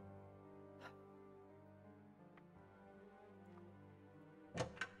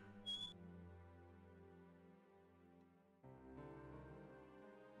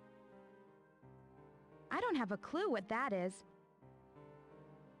 I don't have a clue what that is.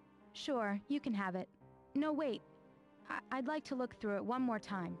 Sure, you can have it. No, wait. I'd like to look through it one more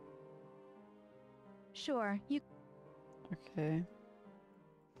time. Sure, you... Okay.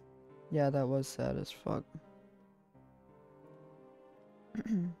 Yeah, that was sad as fuck.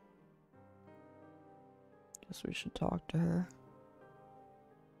 Guess we should talk to her.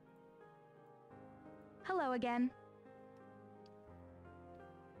 Hello again.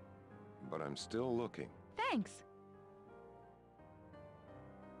 But I'm still looking. Thanks.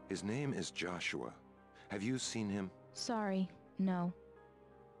 His name is Joshua. Have you seen him? Sorry, no.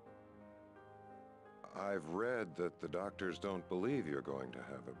 I've read that the doctors don't believe you're going to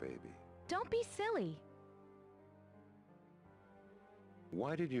have a baby. Don't be silly.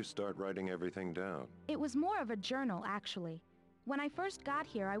 Why did you start writing everything down? It was more of a journal, actually. When I first got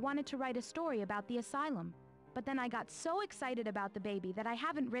here, I wanted to write a story about the asylum. But then I got so excited about the baby that I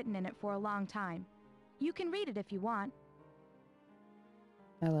haven't written in it for a long time. You can read it if you want.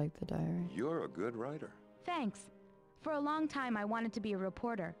 I like the diary. You're a good writer. Thanks. For a long time, I wanted to be a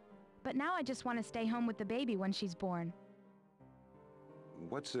reporter. But now I just want to stay home with the baby when she's born.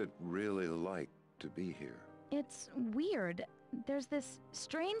 What's it really like to be here? It's weird. There's this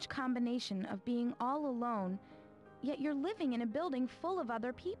strange combination of being all alone, yet you're living in a building full of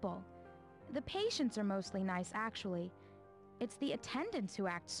other people. The patients are mostly nice, actually. It's the attendants who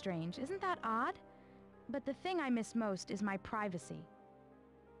act strange. Isn't that odd? But the thing I miss most is my privacy.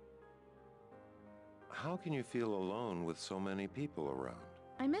 How can you feel alone with so many people around?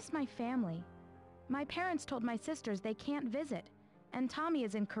 I miss my family. My parents told my sisters they can't visit, and Tommy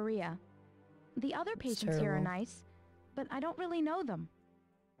is in Korea. The other patients here are nice, but I don't really know them.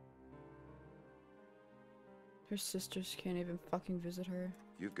 Her sisters can't even fucking visit her.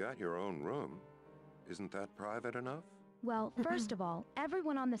 You've got your own room. Isn't that private enough? Well, first of all,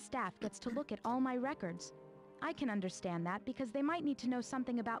 everyone on the staff gets to look at all my records. I can understand that because they might need to know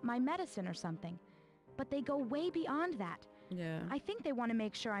something about my medicine or something. But they go way beyond that. Yeah. I think they want to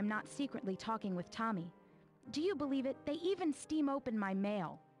make sure I'm not secretly talking with Tommy. Do you believe it? They even steam open my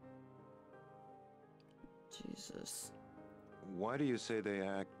mail. Jesus. Why do you say they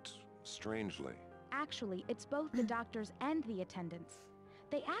act strangely? Actually, it's both the doctors and the attendants.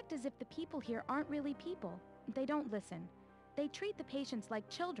 They act as if the people here aren't really people. They don't listen. They treat the patients like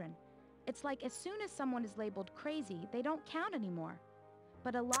children. It's like as soon as someone is labeled crazy, they don't count anymore.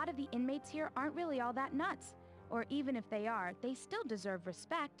 But a lot of the inmates here aren't really all that nuts. Or even if they are, they still deserve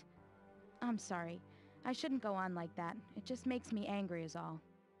respect. I'm sorry. I shouldn't go on like that. It just makes me angry is all.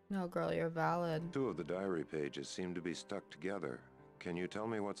 No, girl, you're valid. 2 of the diary pages seem to be stuck together. Can you tell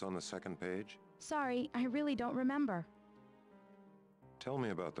me what's on the second page? Sorry, I really don't remember. Tell me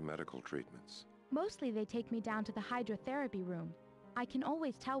about the medical treatments. Mostly they take me down to the hydrotherapy room. I can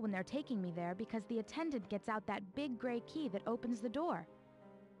always tell when they're taking me there because the attendant gets out that big gray key that opens the door.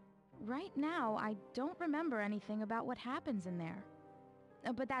 Right now, I don't remember anything about what happens in there.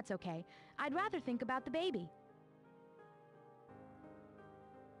 But that's okay. I'd rather think about the baby.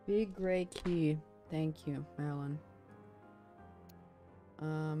 Big gray key. Thank you, Marilyn.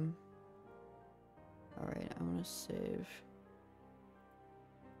 Alright, I want to save.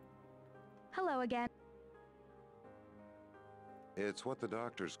 Hello again. It's what the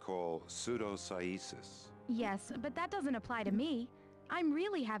doctors call pseudocyesis. Yes, but that doesn't apply to me. I'm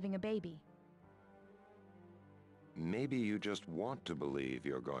really having a baby. Maybe you just want to believe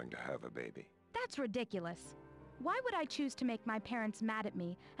you're going to have a baby. That's ridiculous. Why would I choose to make my parents mad at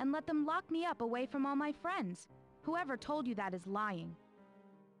me and let them lock me up away from all my friends? Whoever told you that is lying.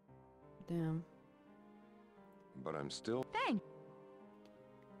 Damn. But I'm still... Thanks.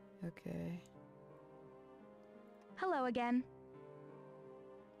 Okay. Hello again.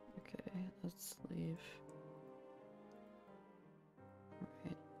 Okay, let's leave.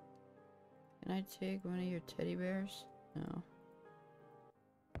 Alright. Can I take one of your teddy bears? No.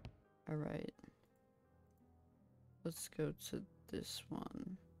 Alright. Let's go to this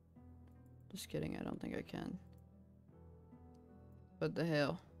one. Just kidding, I don't think I can. What the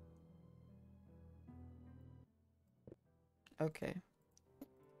hell? Okay.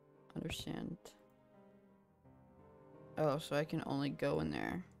 Understand. Oh, so I can only go in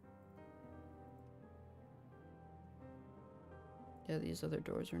there. Yeah, these other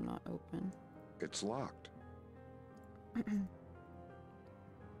doors are not open. It's locked.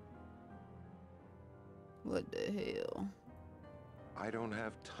 What the hell? I don't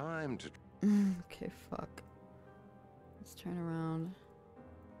have time to... Okay, fuck. Let's turn around.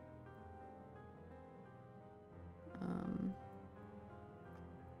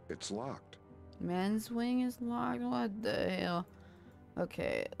 It's locked. Men's wing is locked? What the hell?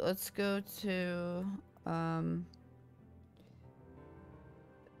 Okay, let's go to,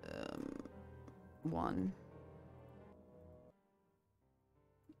 one.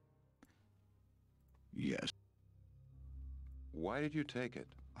 Yes. Why did you take it?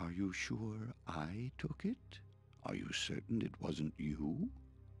 Are you sure I took it? Are you certain it wasn't you?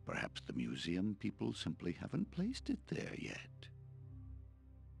 Perhaps the museum people simply haven't placed it there yet.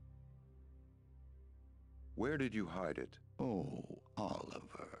 Where did you hide it? Oh,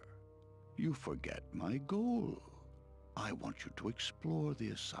 Oliver, you forget my goal. I want you to explore the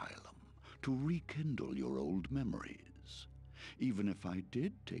asylum, to rekindle your old memories. Even if I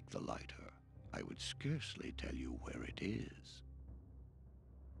did take the lighter, I would scarcely tell you where it is.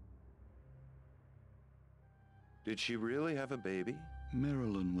 Did she really have a baby?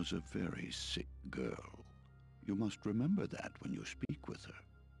 Marilyn was a very sick girl. You must remember that when you speak with her.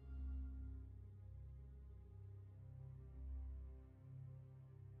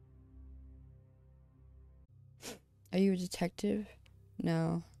 Are you a detective?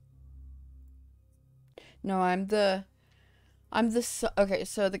 No. No, okay,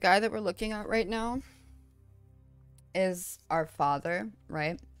 so the guy that we're looking at right now is our father,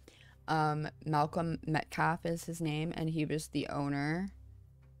 right? Malcolm Metcalf is his name, and he was the owner.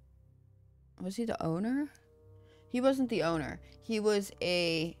 Was he the owner? He wasn't the owner. He was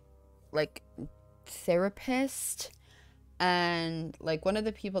a, like, therapist and, like, one of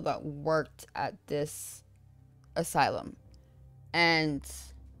the people that worked at this asylum. And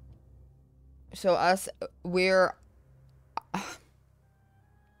so we're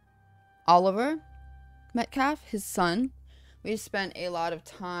Oliver Metcalf, his son. We spent a lot of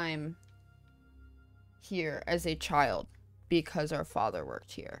time here as a child because our father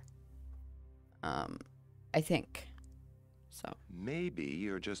worked here. I think so. Maybe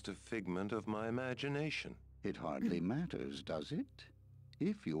you're just a figment of my imagination. It hardly matters, does it?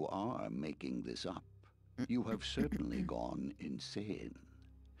 If you are making this up, you have certainly gone insane.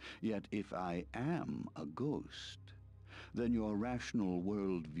 Yet if I am a ghost, then your rational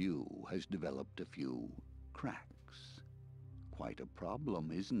worldview has developed a few cracks. Quite a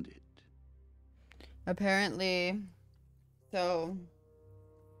problem, isn't it? Apparently. So,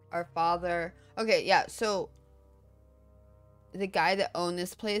 our father... Okay, yeah, so the guy that owned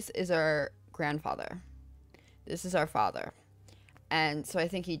this place is our grandfather. This is our father. And so I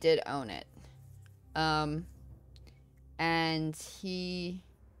think he did own it. And he...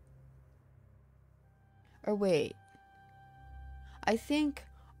 Or wait. I think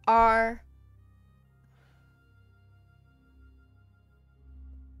our...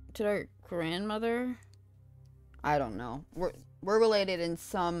 Did our grandmother? I don't know. We're related in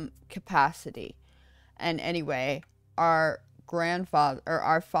some capacity. And anyway, our grandfather, or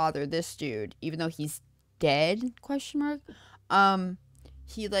our father, this dude, even though he's dead, question mark,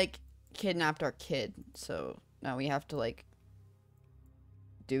 he, like, kidnapped our kid. So now we have to, like,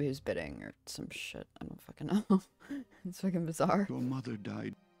 do his bidding or some shit. I don't fucking know. It's fucking bizarre. Your mother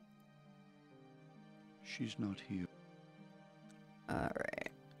died. She's not here.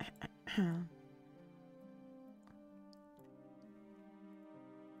 Alright.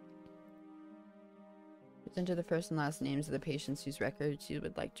 Please enter the first and last names of the patients whose records you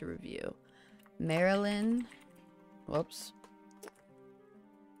would like to review. Marilyn. Whoops.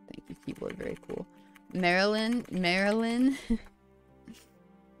 Thank you, keyboard. Very cool. Marilyn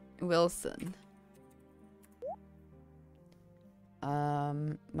Wilson.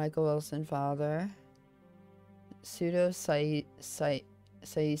 Michael Wilson, father. Pseudocyesis.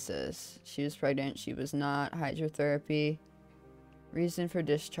 She was pregnant. She was not. Hydrotherapy. Reason for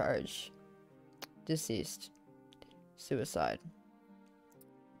discharge. Deceased. Suicide.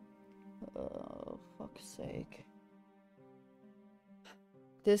 Oh, fuck's sake.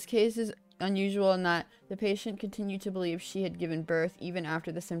 This case is unusual in that the patient continued to believe she had given birth even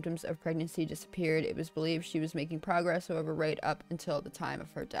after the symptoms of pregnancy disappeared. It was believed she was making progress, however, right up until the time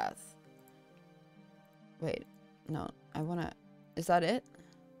of her death. Wait, no, I wanna... Is that it?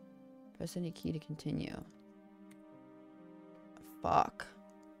 Press any key to continue. Fuck.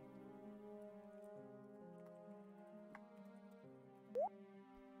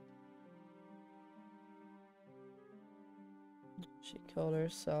 She killed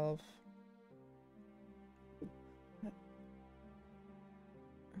herself.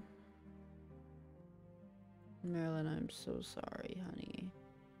 Marilyn, I'm so sorry, honey.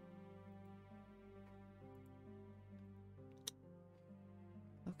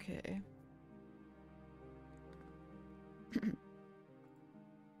 Okay.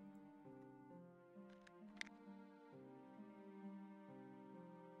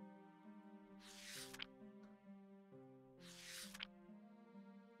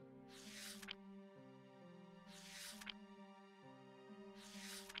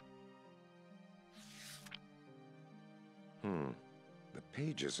 The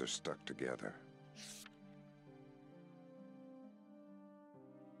pages are stuck together.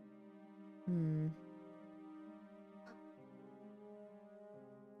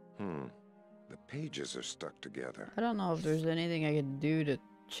 The pages are stuck together. I don't know if there's anything I could do to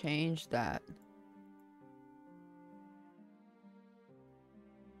change that.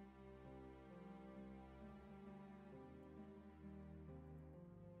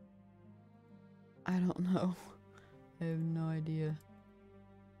 I don't know. I have no idea.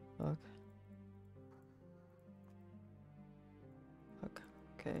 Fuck. Fuck.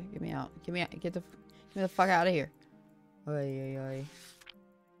 Okay, get me out. Get me out. Get me the fuck out of here. Oi, oi, oi.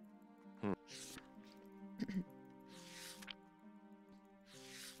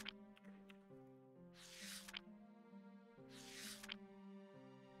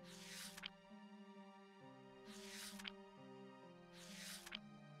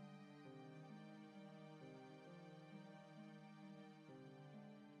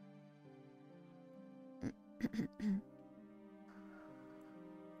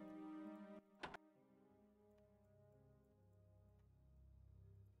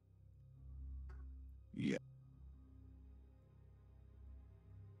 Yeah.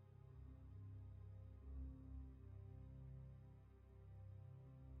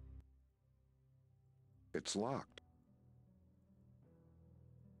 It's locked.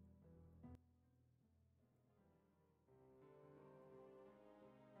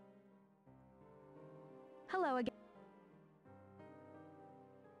 Hello again.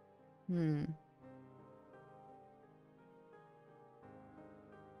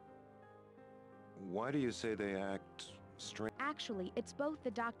 Why do you say they act strange? Actually, it's both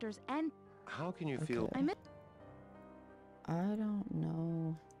the doctors and... How can you feel... I don't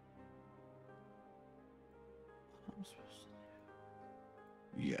know. What I'm supposed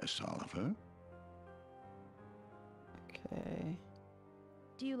to Yes, Oliver? do. Okay.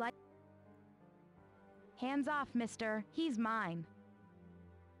 Do you like... Hands off, mister. He's mine.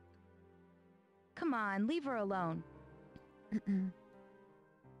 Come on, leave her alone.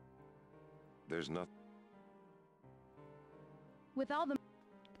 There's nothing... With all the...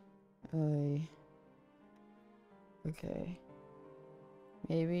 Oy. Okay.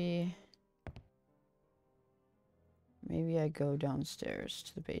 Maybe I go downstairs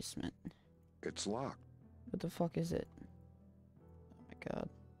to the basement. It's locked. What the fuck is it? Oh my god.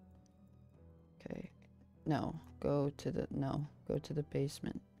 Okay. No. Go to the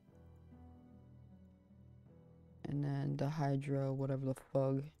basement. And then the hydro, whatever the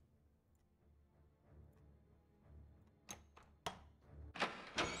fuck.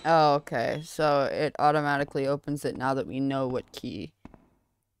 Oh, okay. So it automatically opens it now that we know what key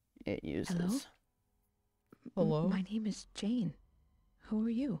it uses. Hello? Hello? My name is Jane. Who are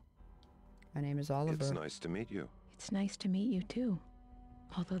you? My name is Oliver. It's nice to meet you. It's nice to meet you too.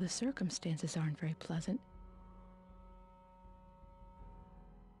 Although the circumstances aren't very pleasant.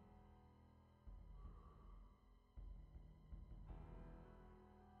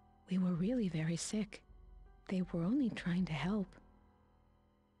 We were really very sick. They were only trying to help.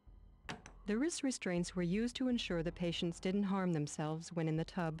 The wrist restraints were used to ensure the patients didn't harm themselves when in the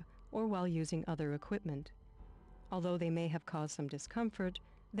tub or while using other equipment. Although they may have caused some discomfort,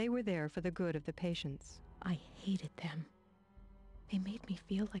 they were there for the good of the patients. I hated them. They made me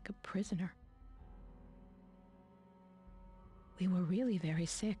feel like a prisoner. We were really very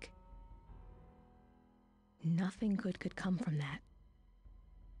sick. Nothing good could come from that.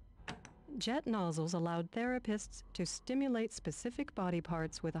 Jet nozzles allowed therapists to stimulate specific body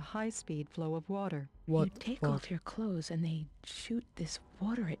parts with a high-speed flow of water. You take off your clothes and they shoot this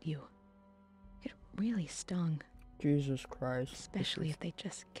water at you. It really stung. Jesus Christ. Especially if they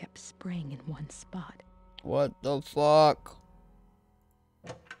just kept spraying in one spot. What the fuck?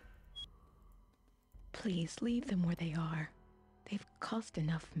 Please leave them where they are. They've caused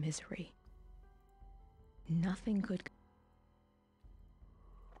enough misery. Nothing good.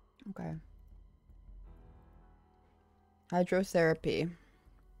 Okay. Hydrotherapy.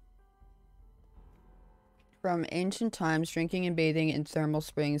 From ancient times, drinking and bathing in thermal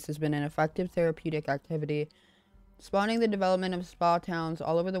springs has been an effective therapeutic activity, spawning the development of spa towns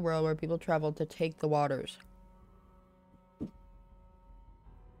all over the world where people traveled to take the waters.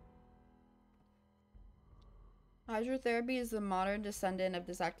 Hydrotherapy is the modern descendant of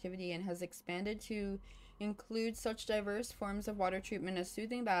this activity and has expanded to include such diverse forms of water treatment as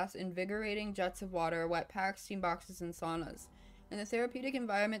soothing baths, invigorating jets of water, wet packs, steam boxes, and saunas. In the therapeutic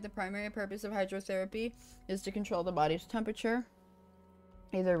environment, the primary purpose of hydrotherapy is to control the body's temperature,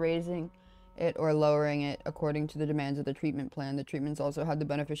 either raising it or lowering it according to the demands of the treatment plan. The treatments also had the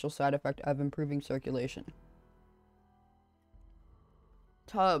beneficial side effect of improving circulation.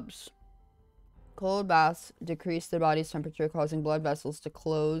 Tubs. Cold baths decrease the body's temperature, causing blood vessels to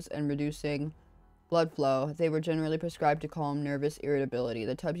close and reducing blood flow. They were generally prescribed to calm nervous irritability.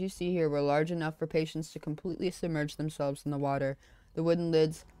 The tubs you see here were large enough for patients to completely submerge themselves in the water. The wooden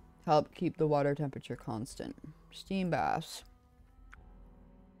lids help keep the water temperature constant. Steam baths.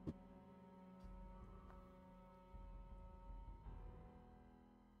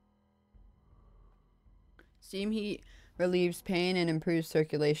 Steam heat relieves pain and improves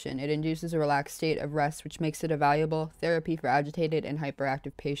circulation. It induces a relaxed state of rest, which makes it a valuable therapy for agitated and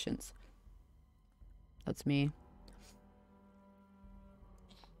hyperactive patients. That's me.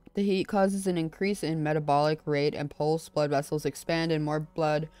 The heat causes an increase in metabolic rate and pulse. Blood vessels expand and more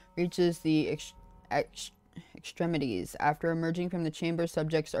blood reaches the extremities. After emerging from the chamber,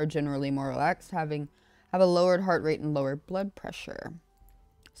 subjects are generally more relaxed, have a lowered heart rate and lower blood pressure.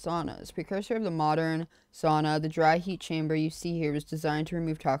 Saunas. Precursor of the modern sauna, the dry heat chamber you see here was designed to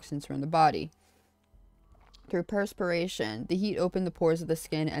remove toxins from the body. Through perspiration, the heat opened the pores of the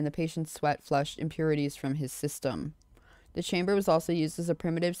skin and the patient's sweat flushed impurities from his system. The chamber was also used as a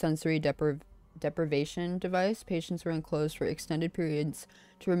primitive sensory deprivation device. Patients were enclosed for extended periods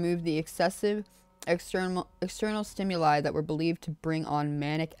to remove the excessive external stimuli that were believed to bring on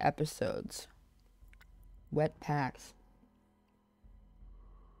manic episodes. Wet packs.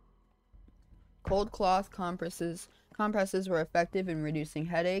 Cold cloth compresses were effective in reducing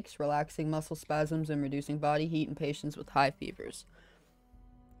headaches, relaxing muscle spasms, and reducing body heat in patients with high fevers.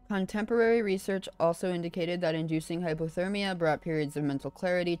 Contemporary research also indicated that inducing hypothermia brought periods of mental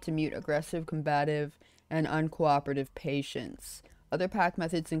clarity to mute aggressive, combative, and uncooperative patients. Other pack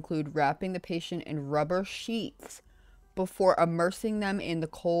methods include wrapping the patient in rubber sheets before immersing them in the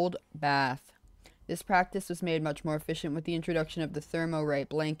cold bath. This practice was made much more efficient with the introduction of the thermo-right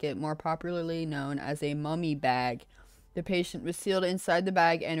blanket, more popularly known as a mummy bag. The patient was sealed inside the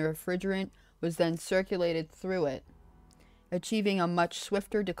bag and refrigerant was then circulated through it, achieving a much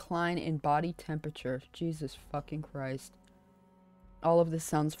swifter decline in body temperature. Jesus fucking Christ. All of this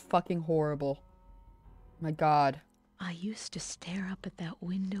sounds fucking horrible. My God. I used to stare up at that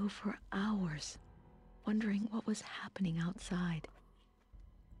window for hours, wondering what was happening outside.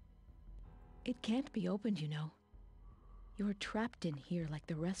 It can't be opened, you know. You're trapped in here like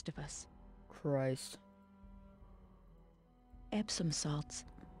the rest of us. Christ. Epsom salts,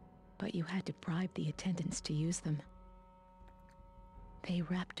 but you had to bribe the attendants to use them. They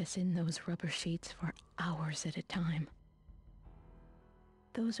wrapped us in those rubber sheets for hours at a time.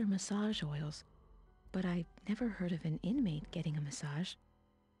 Those are massage oils, but I've never heard of an inmate getting a massage.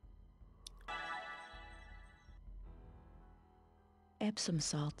 Epsom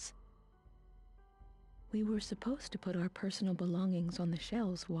salts. We were supposed to put our personal belongings on the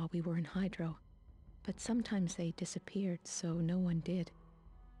shelves while we were in hydro, but sometimes they disappeared, so no one did.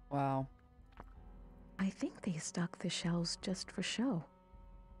 Wow. I think they stocked the shelves just for show.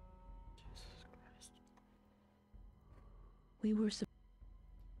 Jesus Christ. We were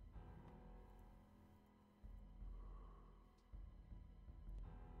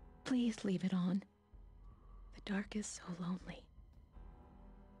Please leave it on. The dark is so lonely.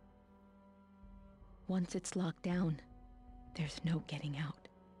 Once it's locked down, there's no getting out.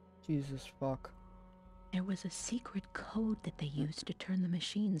 Jesus fuck. There was a secret code that they used to turn the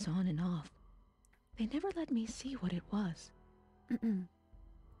machines on and off. They never let me see what it was.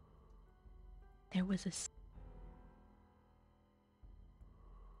 There was a...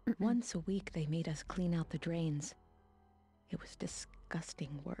 Once a week they made us clean out the drains. It was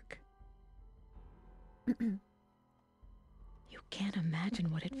disgusting work. You can't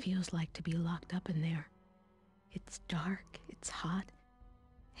imagine what it feels like to be locked up in there. It's dark, it's hot,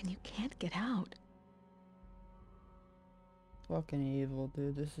 and you can't get out. Fucking evil,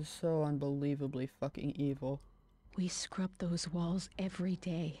 dude. This is so unbelievably fucking evil. We scrub those walls every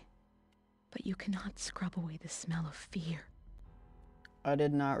day, but you cannot scrub away the smell of fear. I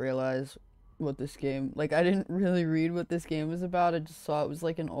did not realize what this game... Like, I didn't really read what this game was about. I just saw it was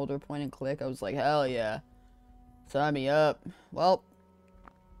like an older point and click. I was like, hell yeah. Sign me up. Well,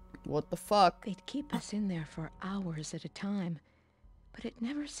 what the fuck? They'd keep us in there for hours at a time, but it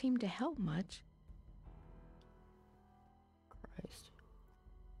never seemed to help much. Christ.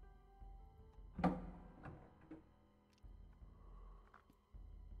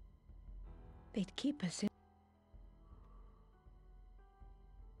 They'd keep us in.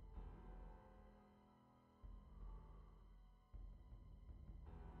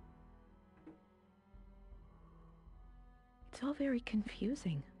 It's all very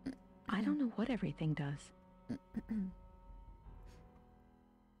confusing. I don't know what everything does.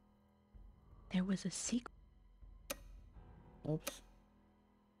 There was a secret. Oops.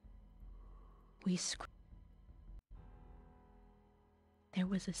 There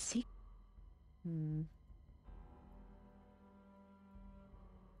was a secret.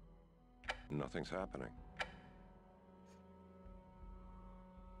 Nothing's happening.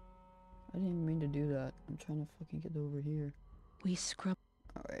 I didn't even mean to do that. I'm trying to fucking get over here. We scrub.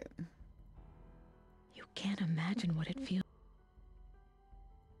 Alright. You can't imagine what it feels.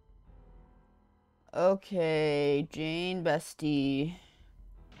 Okay, Jane bestie.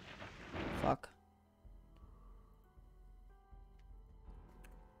 Fuck.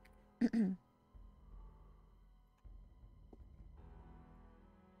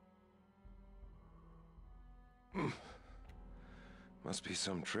 Must be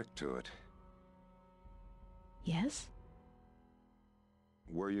some trick to it. Yes?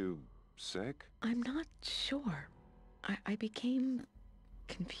 Were you sick? I'm not sure. I became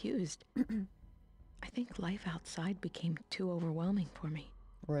confused. I think life outside became too overwhelming for me.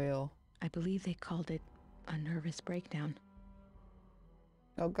 Rail. I believe they called it a nervous breakdown.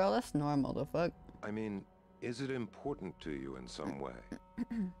 Oh, girl, that's normal, the fuck? I mean, is it important to you in some way?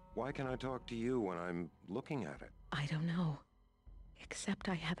 Why can I talk to you when I'm looking at it? I don't know. Except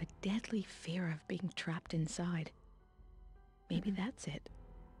I have a deadly fear of being trapped inside. Maybe that's it.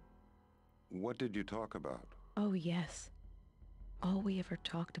 What did you talk about? Oh, yes. All we ever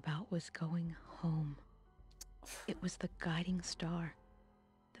talked about was going home. It was the guiding star,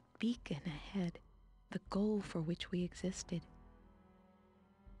 the beacon ahead, the goal for which we existed.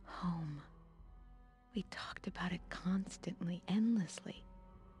 Home. We talked about it constantly, endlessly.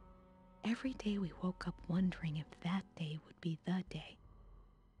 Every day we woke up wondering if that day would be the day.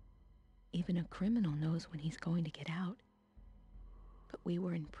 Even a criminal knows when he's going to get out. But we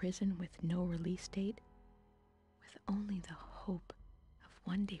were in prison with no release date, with only the hope of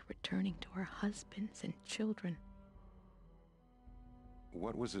one day returning to our husbands and children.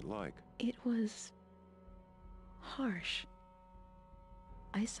 What was it like? It was harsh.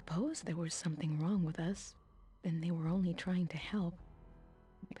 I suppose there was something wrong with us, and they were only trying to help.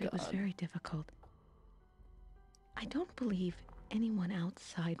 But it was very difficult. I don't believe anyone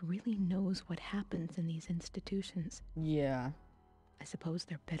outside really knows what happens in these institutions. Yeah. I suppose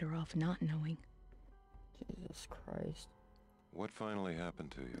they're better off not knowing. Jesus Christ. What finally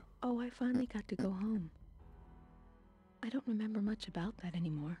happened to you? Oh, I finally got to go home. I don't remember much about that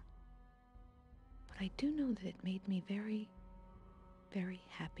anymore. But I do know that it made me very, very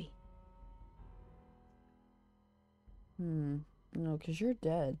happy. No, because you're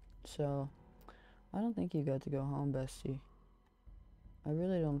dead, so I don't think you got to go home, bestie. I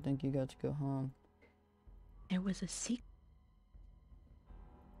really don't think you got to go home. There was a secret.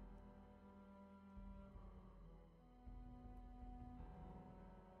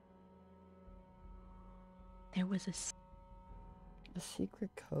 There was a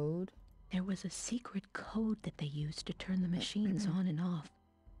secret code? There was a secret code that they used to turn the machines on and off.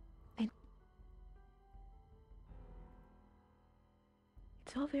 And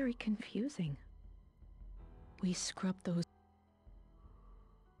it's all very confusing. We scrubbed those.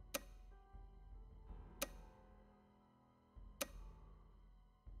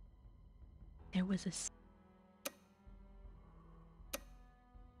 There was a...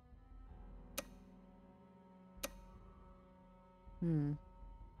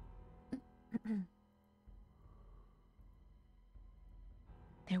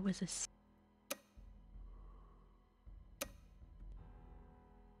 There was a...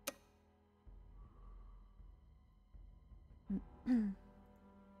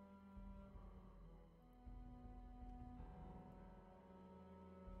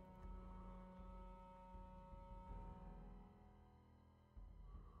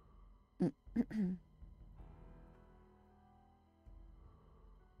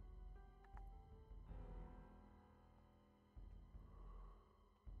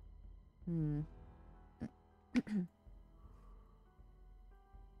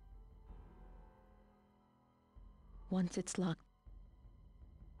 Once it's locked,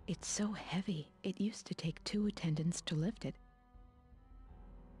 it's so heavy, it used to take 2 attendants to lift it.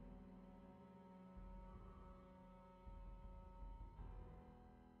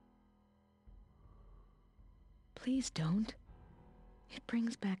 Please don't. It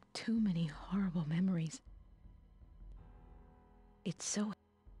brings back too many horrible memories. It's so...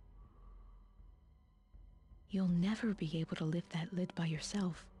 You'll never be able to lift that lid by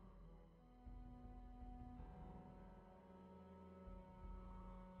yourself.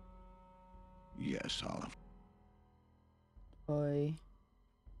 Yes, Olive. Oi.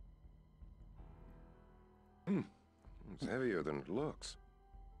 It's heavier than it looks.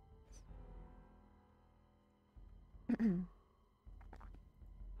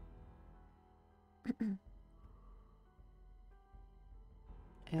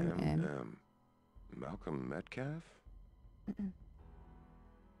 M.M. Malcolm Metcalf?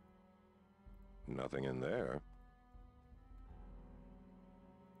 Nothing in there.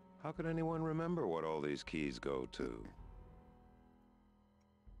 How could anyone remember what all these keys go to?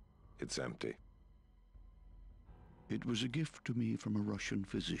 It's empty. It was a gift to me from a Russian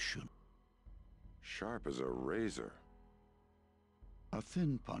physician. Sharp as a razor. A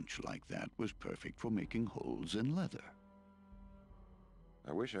thin punch like that was perfect for making holes in leather.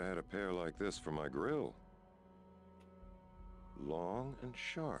 I wish I had a pair like this for my grill. Long and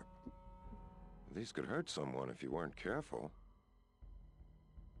sharp. These could hurt someone if you weren't careful.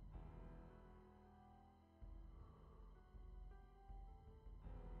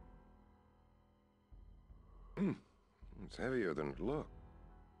 It's heavier than it looked.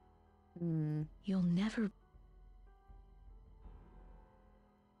 You'll never...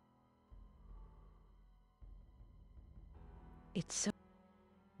 It's so...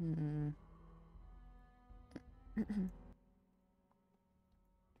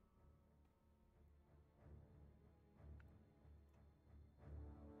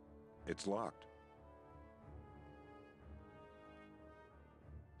 It's locked.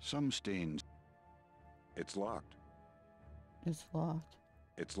 Some stains. It's locked. It's locked.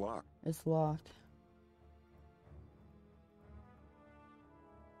 It's locked. It's locked.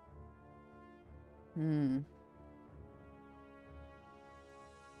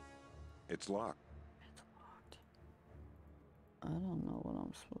 It's locked. It's locked. I don't know what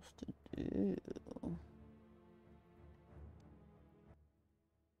I'm supposed to do.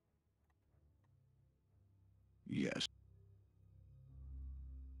 Yes.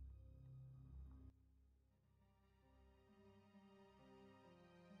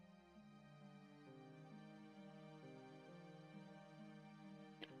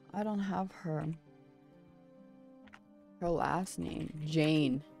 I don't have her last name.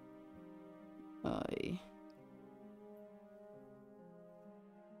 Jane.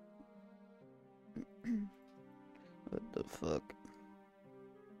 What the fuck?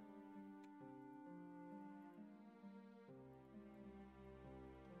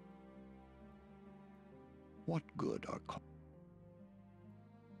 What good are...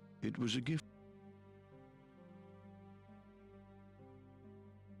 It was a gift.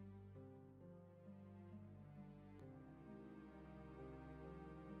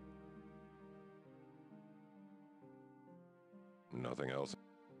 Nothing else.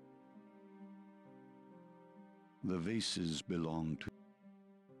 The vases belong to...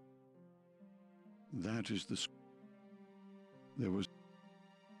 That is the... There was...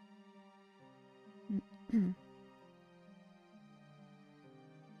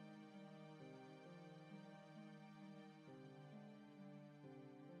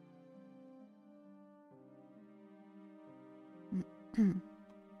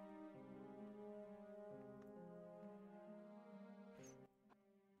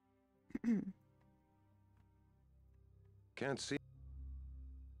 Can't see.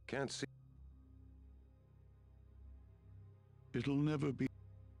 Can't see. It'll never be...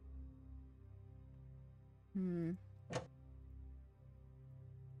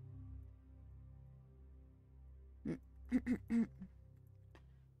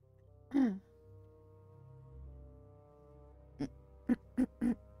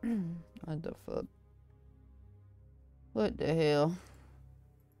 What the fuck? What the hell?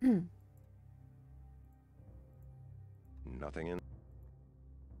 Nothing in...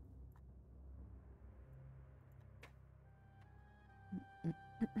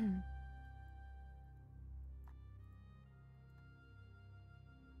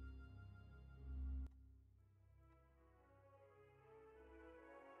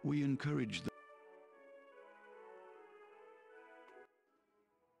 We encourage the...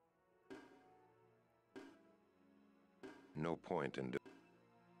 No point in...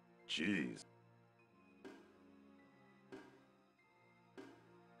 Jeez.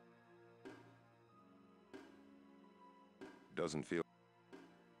 Doesn't feel...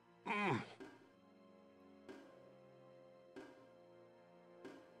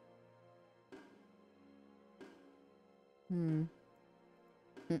 Hmm.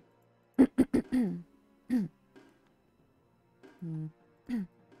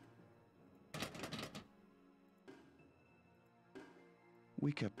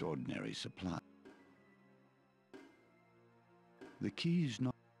 We kept ordinary supply. The key's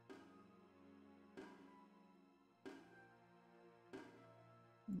not...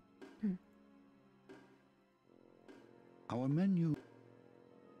 Our menu...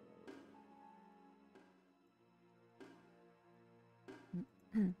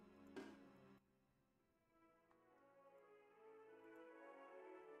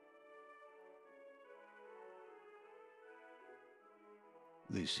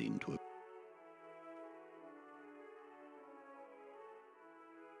 They seem to have...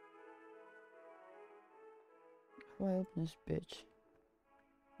 How do I open this bitch?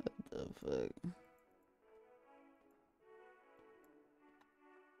 What the fuck?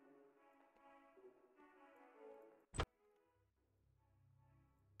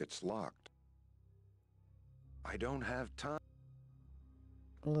 It's locked. I don't have time.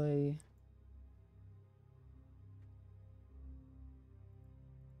 Like...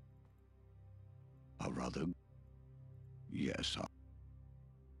 A rather... Yes, I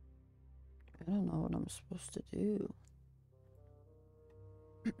don't know what I'm supposed to do.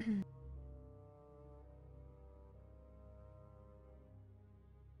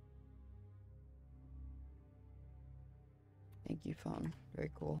 Thank you, phone. Very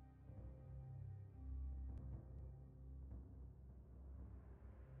cool.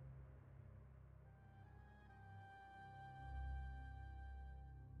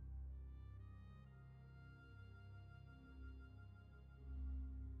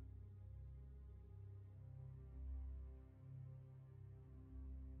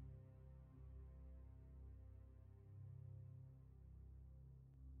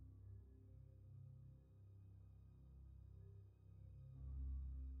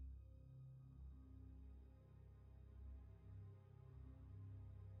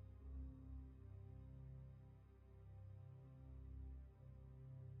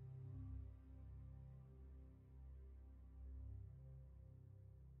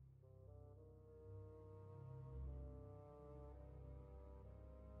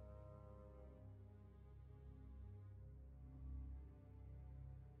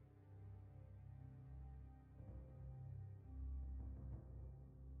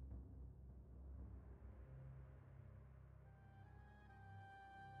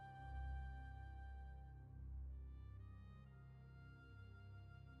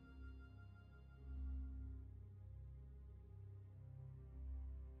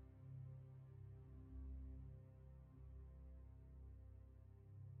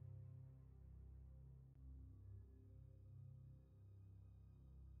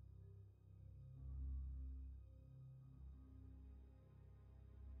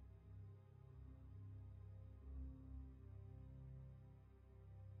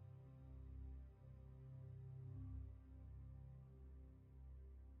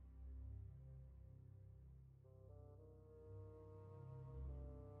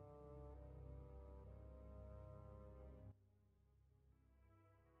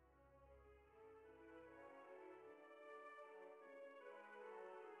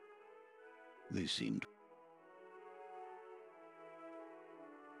 they seemed...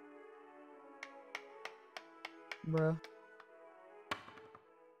 Bruh.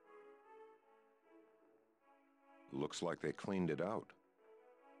 Looks like they cleaned it out.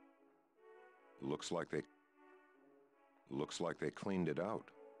 Looks like they cleaned it out.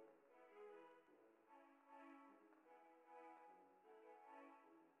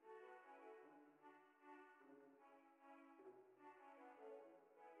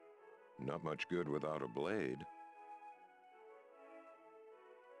 Not much good without a blade.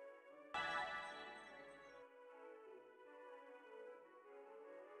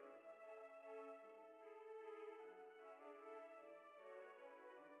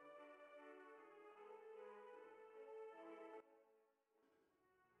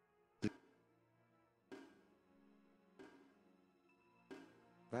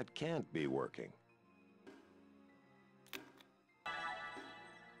 That can't be working.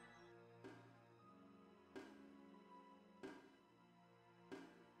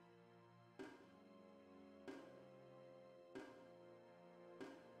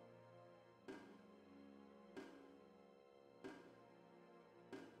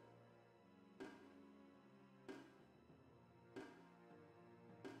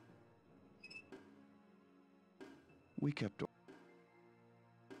 We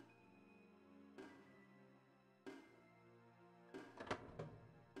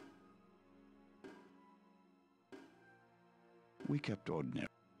kept ordinary.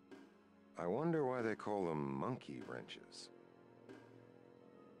 I wonder why they call them monkey wrenches.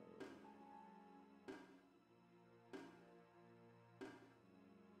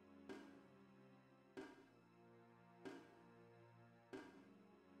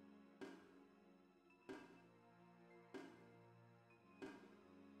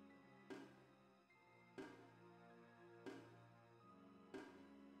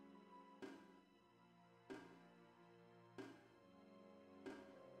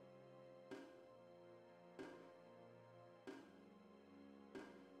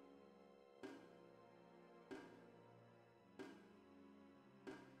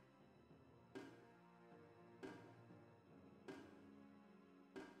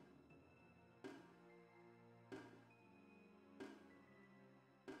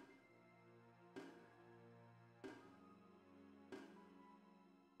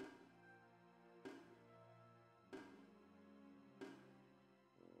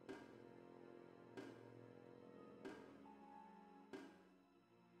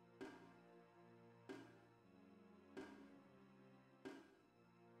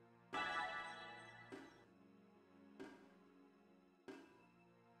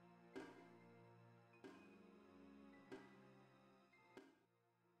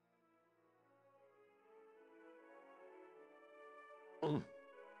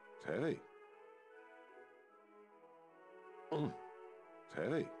 It's heavy. It's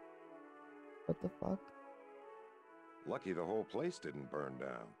heavy. What the fuck? Lucky the whole place didn't burn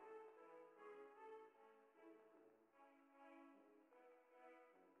down.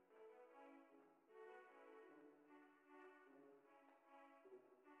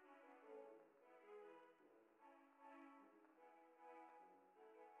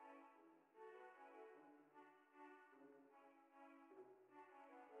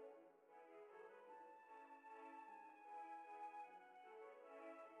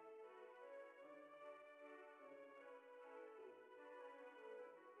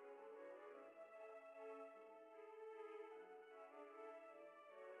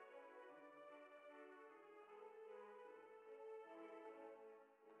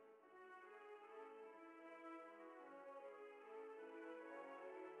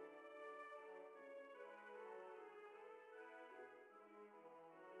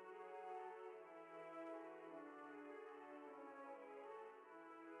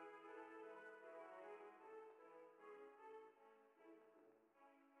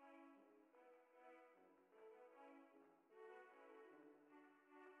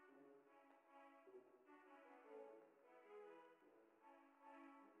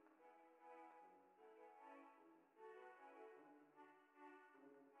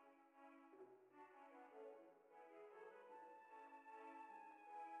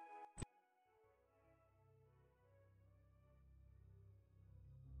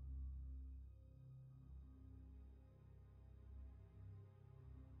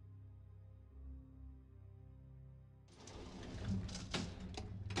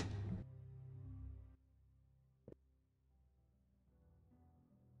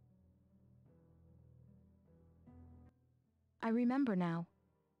 I remember now.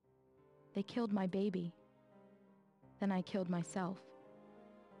 They killed my baby. Then I killed myself.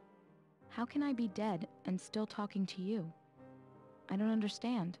 How can I be dead and still talking to you? I don't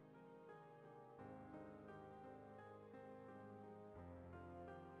understand.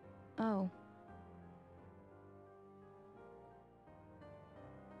 Oh.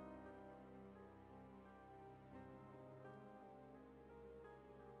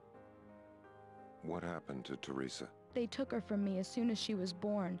 What happened to Teresa? They took her from me as soon as she was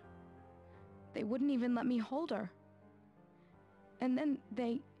born. They wouldn't even let me hold her. And then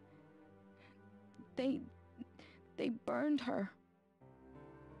they burned her.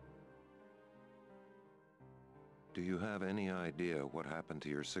 Do you have any idea what happened to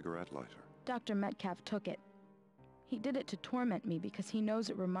your cigarette lighter? Dr. Metcalf took it. He did it to torment me because he knows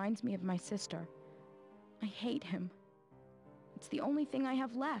it reminds me of my sister. I hate him. It's the only thing I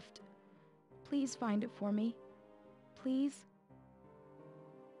have left. Please find it for me. Please?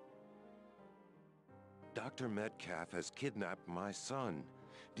 Dr. Metcalf has kidnapped my son.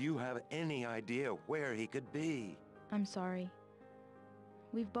 Do you have any idea where he could be? I'm sorry.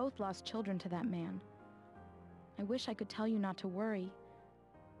 We've both lost children to that man. I wish I could tell you not to worry,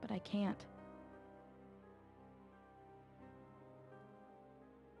 but I can't.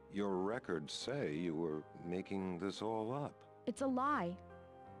 Your records say you were making this all up. It's a lie.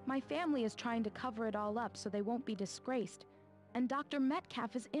 My family is trying to cover it all up so they won't be disgraced, and Dr.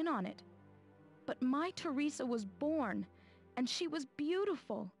 Metcalf is in on it. But my Teresa was born, and she was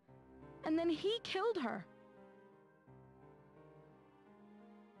beautiful, and then he killed her.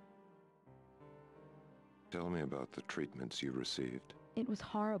 Tell me about the treatments you received. It was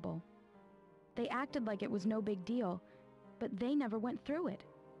horrible. They acted like it was no big deal, but they never went through it.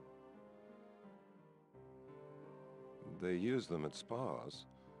 They use them at spas.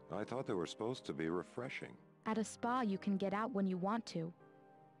 I thought they were supposed to be refreshing. At a spa, you can get out when you want to.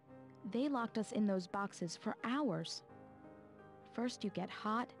 They locked us in those boxes for hours. First you get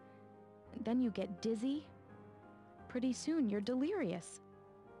hot, then you get dizzy. Pretty soon you're delirious.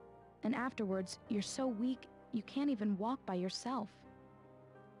 And afterwards, you're so weak, you can't even walk by yourself.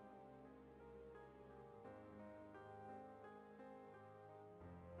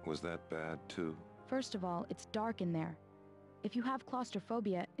 Was that bad, too? First of all, it's dark in there. If you have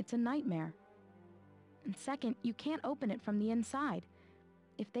claustrophobia, it's a nightmare. And second, you can't open it from the inside.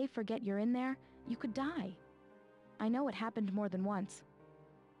 If they forget you're in there, you could die. I know it happened more than once.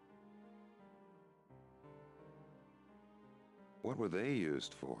 What were they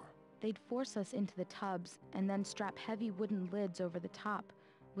used for? They'd force us into the tubs and then strap heavy wooden lids over the top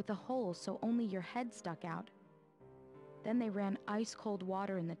with a hole so only your head stuck out. Then they ran ice-cold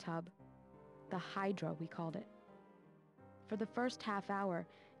water in the tub. The hydra, we called it. For the first half hour,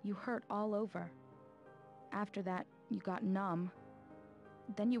 you hurt all over. After that, you got numb.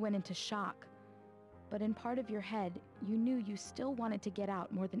 Then you went into shock. But in part of your head, you knew you still wanted to get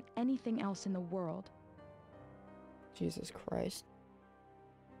out more than anything else in the world. Jesus Christ.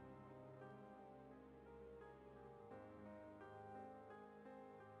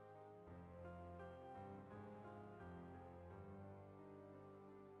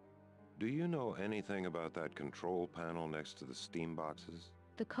 Do you know anything about that control panel next to the steam boxes?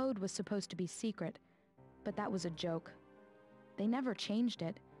 The code was supposed to be secret, but that was a joke. They never changed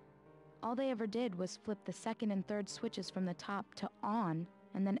it. All they ever did was flip the second and third switches from the top to on,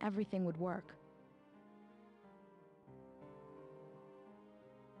 and then everything would work.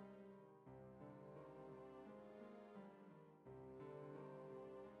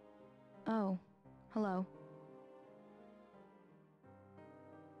 Oh, hello.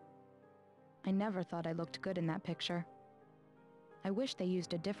 I never thought I looked good in that picture. I wish they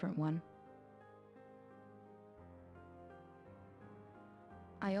used a different one.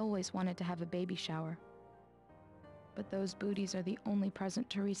 I always wanted to have a baby shower. But those booties are the only present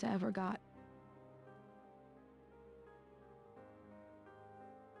Teresa ever got.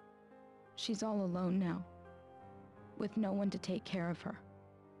 She's all alone now, with no one to take care of her.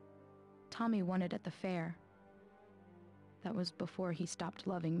 Tommy won it at the fair. That was before he stopped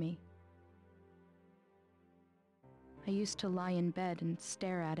loving me. I used to lie in bed and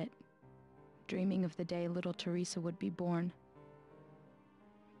stare at it, dreaming of the day little Teresa would be born.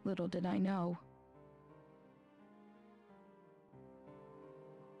 Little did I know.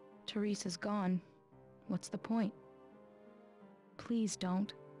 Teresa's gone. What's the point? Please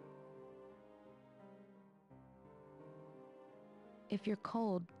don't. If you're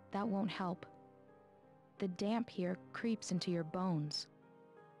cold, that won't help. The damp here creeps into your bones.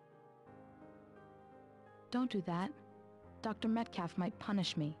 Don't do that. Dr. Metcalf might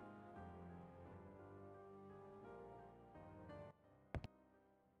punish me.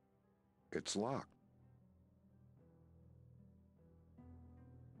 It's locked.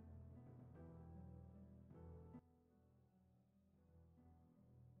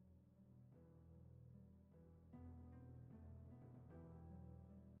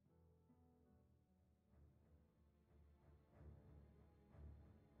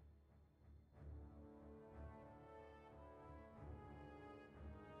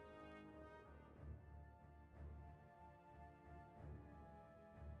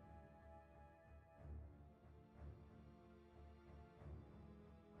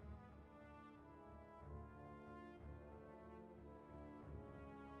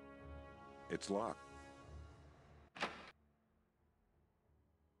 It's locked.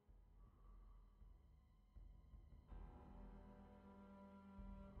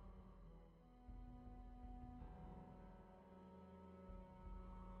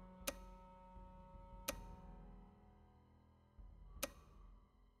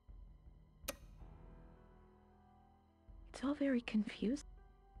 It's all very confusing.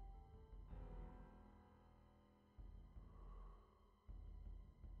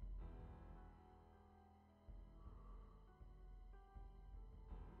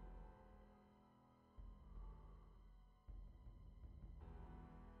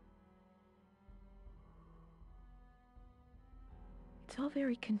 It's all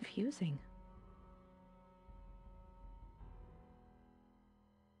very confusing.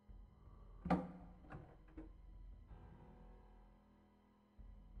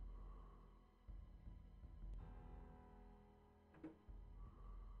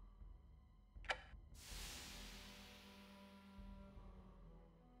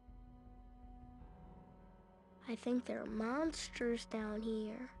 I think there are monsters down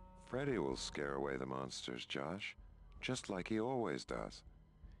here. Freddy will scare away the monsters, Josh. Just like he always does.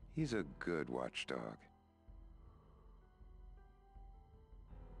 He's a good watchdog.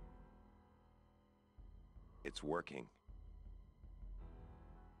 It's working.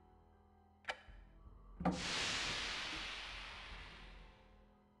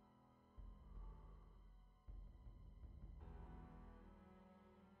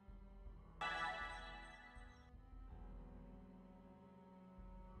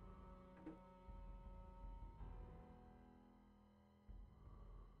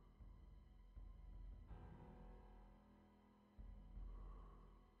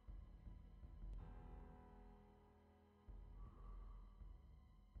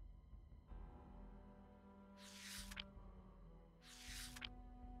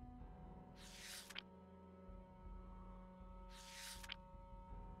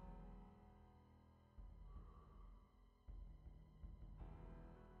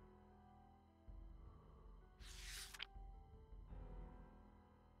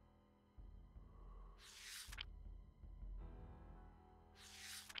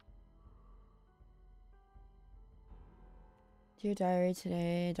 Dear Diary,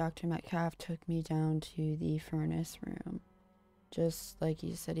 today Dr. Metcalf took me down to the furnace room, just like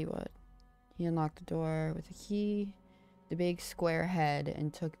he said he would. He unlocked the door with a key, the big square head,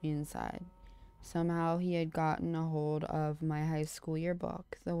 and took me inside. Somehow he had gotten a hold of my high school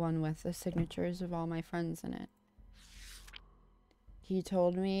yearbook, the one with the signatures of all my friends in it. He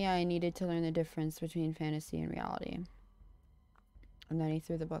told me I needed to learn the difference between fantasy and reality. And then he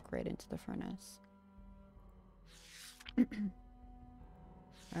threw the book right into the furnace.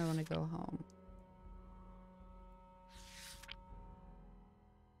 I want to go home.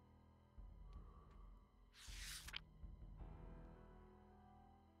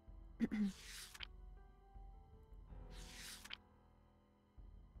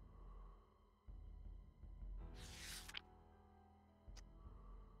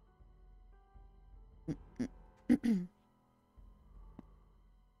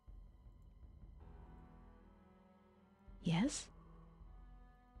 Yes?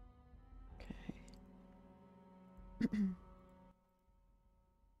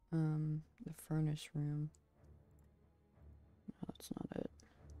 The furnace room. No, that's not it.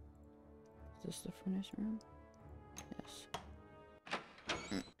 Is this the furnace room? Yes.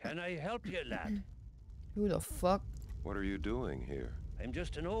 Can I help you, lad? Who the fuck? What are you doing here? I'm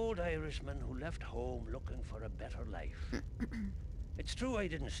just an old Irishman who left home looking for a better life. It's true I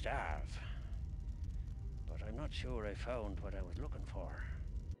didn't starve, but I'm not sure I found what I was looking for.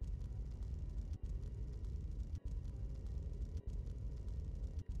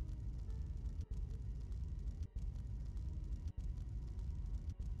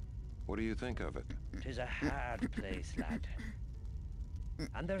 What do you think of it? 'Tis a hard place, lad.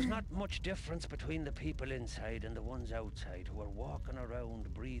 And there's not much difference between the people inside and the ones outside who are walking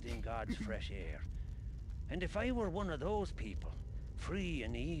around breathing God's fresh air. And if I were one of those people, free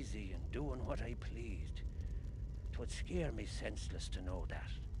and easy and doing what I pleased, 'twould scare me senseless to know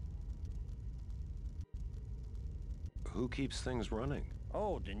that. Who keeps things running?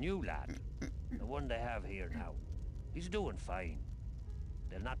 Oh, the new lad. The one they have here now. He's doing fine.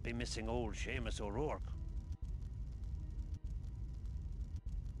 They'll not be missing old Seamus O'Rourke.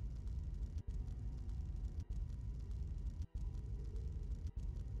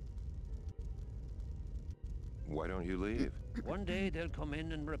 Why don't you leave? One day they'll come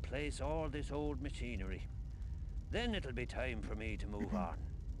in and replace all this old machinery. Then it'll be time for me to move on.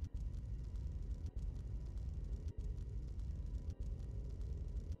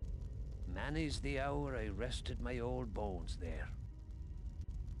 Many's the hour I rested my old bones there.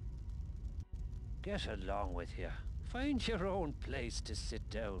 Get along with you. Find your own place to sit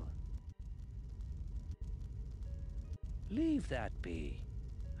down. Leave that be.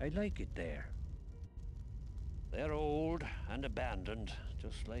 I like it there. They're old and abandoned,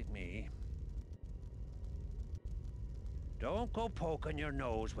 just like me. Don't go poking your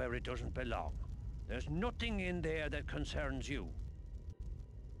nose where it doesn't belong. There's nothing in there that concerns you.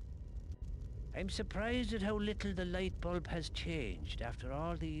 I'm surprised at how little the light bulb has changed after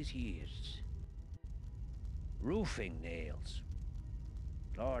all these years. Roofing nails.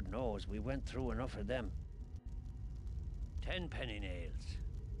 Lord knows we went through enough of them. 10-penny nails.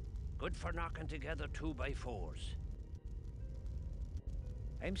 Good for knocking together 2x4s.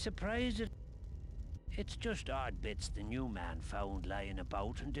 I'm surprised it's just odd bits the new man found lying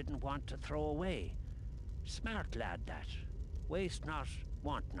about and didn't want to throw away. Smart lad that. Waste not,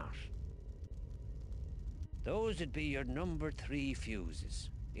 want not. Those'd be your number 3 fuses.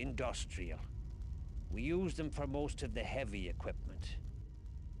 Industrial. We use them for most of the heavy equipment.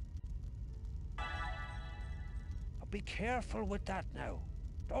 But be careful with that now.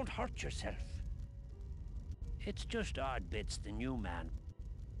 Don't hurt yourself. It's just odd bits the new man.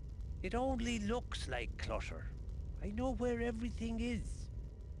 It only looks like clutter. I know where everything is.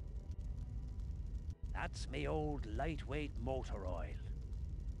 That's me old lightweight motor oil.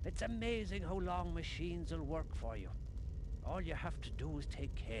 It's amazing how long machines will work for you. All you have to do is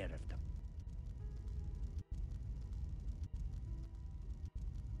take care of them.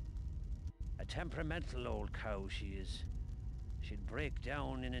 A temperamental old cow she is. She'd break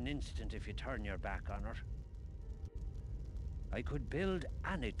down in an instant if you turn your back on her. I could build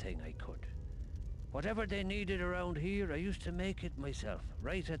anything, I could. Whatever they needed around here, I used to make it myself,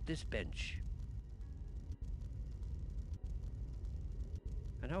 right at this bench.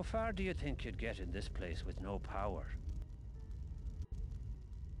 And how far do you think you'd get in this place with no power?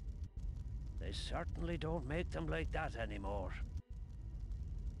 They certainly don't make them like that anymore.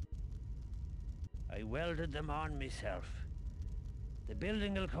 I welded them on myself. The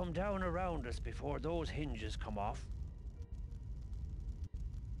building will come down around us before those hinges come off.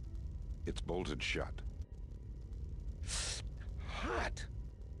 It's bolted shut. Hot!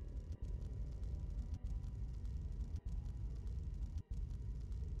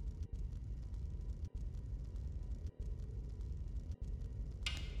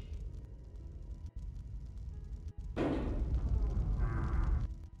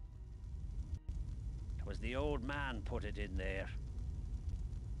 The old man put it in there.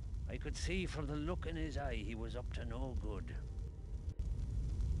 I could see from the look in his eye he was up to no good.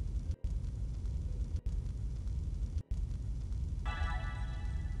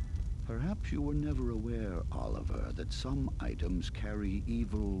 Perhaps you were never aware, Oliver, that some items carry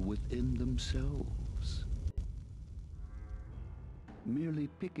evil within themselves. Merely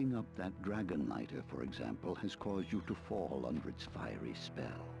picking up that dragon lighter, for example, has caused you to fall under its fiery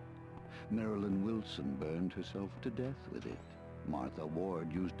spell. Marilyn Wilson burned herself to death with it. Martha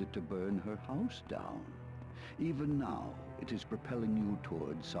Ward used it to burn her house down. Even now, it is propelling you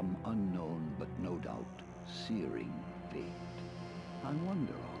towards some unknown but no doubt searing fate. I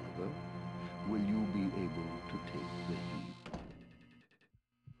wonder, Oliver, will you be able to take the heat?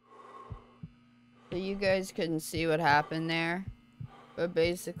 So you guys couldn't see what happened there, but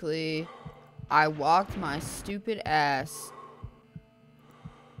basically, I walked my stupid ass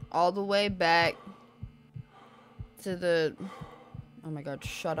all the way back to the... Oh my god,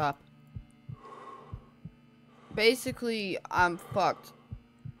 shut up. Basically, I'm fucked.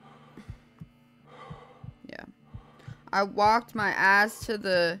 Yeah. I walked my ass to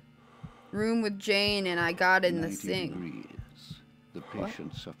the room with Jane and I got in the 90 thing. degrees. The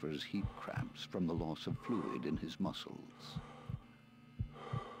patient suffers heat cramps from the loss of fluid in his muscles.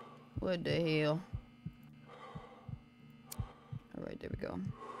 What the hell? Alright, there we go.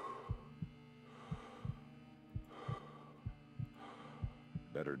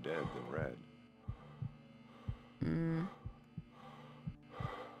 Better dead than red.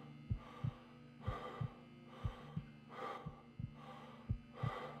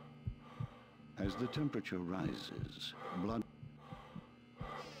 As the temperature rises, blood...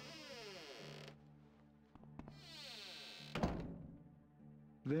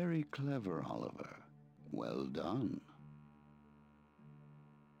 Very clever, Oliver. Well done.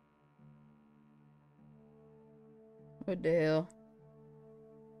 What the hell?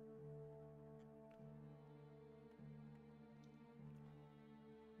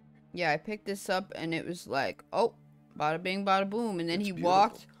 Yeah, I picked this up and it was like, oh, bada bing, bada boom. And then he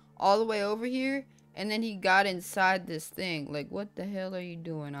walked all the way over here and then he got inside this thing. Like, what the hell are you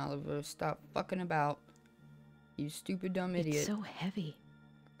doing, Oliver? Stop fucking about. You stupid dumb idiot. It's so heavy.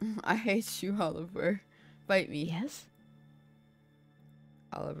 I hate you, Oliver. Fight me. Yes?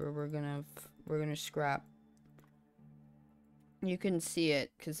 Oliver, we're gonna scrap. You couldn't see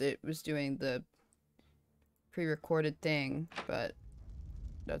it because it was doing the pre-recorded thing, but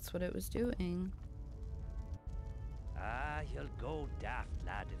that's what it was doing. Ah, you'll go daft,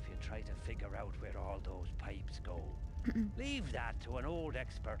 lad, if you try to figure out where all those pipes go. Leave that to an old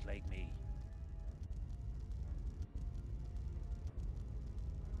expert like me.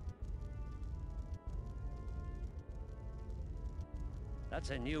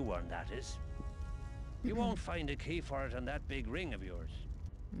 That's a new one, that is. You won't find a key for it on that big ring of yours.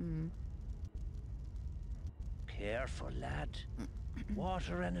 Careful, lad.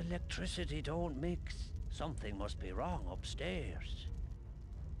 Water and electricity don't mix. Something must be wrong upstairs.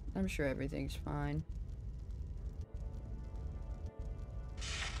 I'm sure everything's fine.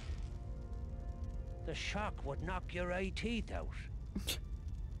 The shock would knock your eye teeth out.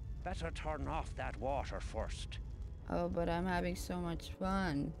 Better turn off that water first. Oh, but I'm having so much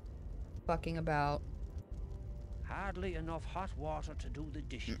fun. Fucking about. Hardly enough hot water to do the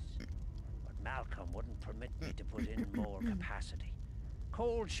dishes. But Malcolm wouldn't permit me to put in more capacity.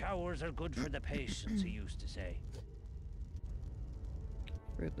 Cold showers are good for the patients, he used to say.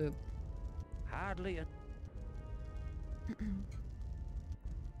 Fruit Loop. Hardly a...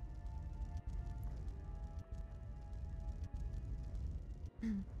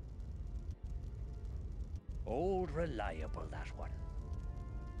 Old reliable, that one.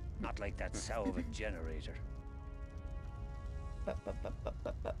 Not like that sow of a generator.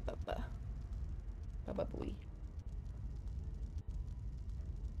 Boy.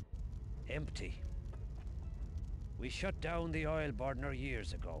 Empty. We shut down the oil burner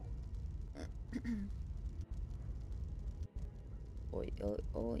years ago. Oi.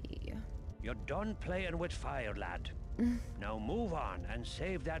 You're done playing with fire, lad. Now move on and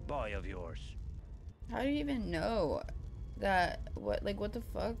save that boy of yours. How do you even know that? What the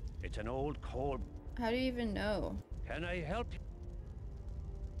fuck? It's an old coal. How do you even know? Can I help you?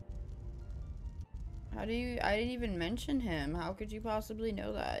 How do you? I didn't even mention him. How could you possibly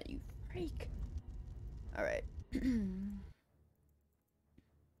know that? You freak. Alright.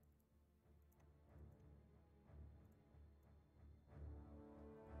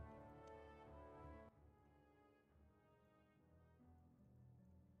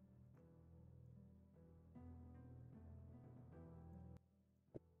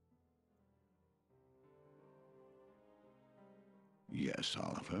 Yes,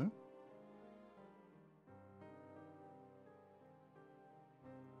 Oliver?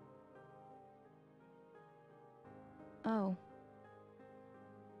 Oh,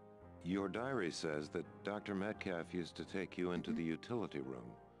 Your diary says that Dr. Metcalf used to take you into the utility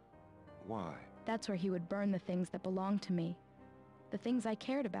room. Why? that's where he would burn the things that belonged to me. The things I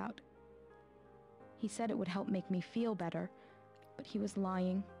cared about. He said it would help make me feel better, but he was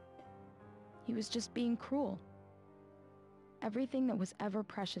lying. He was just being cruel. Everything that was ever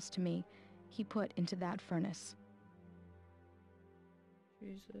precious to me, he put into that furnace.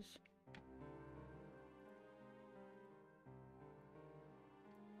 Jesus.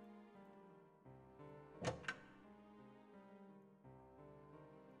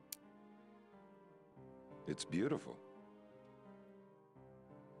 It's beautiful.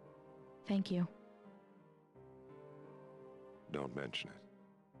 Thank you. Don't mention it.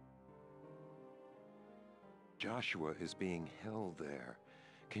 Joshua is being held there.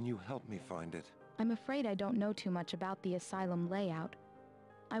 Can you help me find it? I'm afraid I don't know too much about the asylum layout.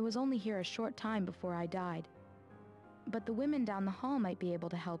 I was only here a short time before I died. But the women down the hall might be able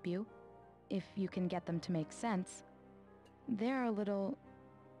to help you, if you can get them to make sense. They're a little...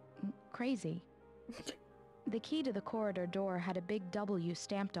 crazy. The key to the corridor door had a big W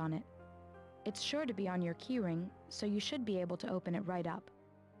stamped on it. It's sure to be on your keyring, so you should be able to open it right up.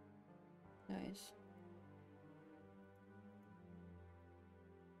 Nice.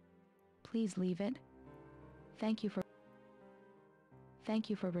 Please leave it. Thank you for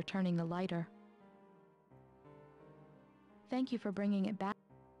returning the lighter. Thank you for bringing it back.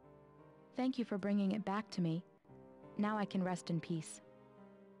 Thank you for bringing it back to me. Now I can rest in peace.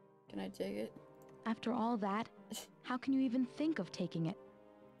 Can I take it? After all that, how can you even think of taking it?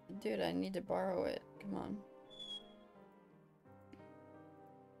 Dude, I need to borrow it. Come on.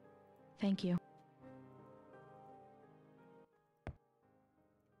 Thank you.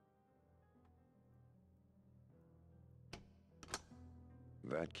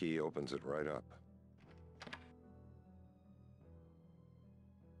 That key opens it right up.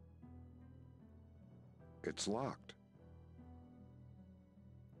 It's locked.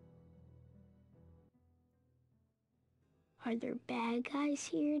 Are there bad guys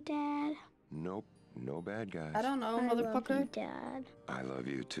here, Dad? Nope, no bad guys. I don't know, I motherfucker. love you, Dad. I love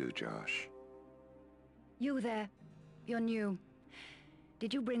you too, Josh. You there. You're new.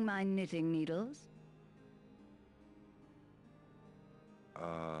 Did you bring my knitting needles?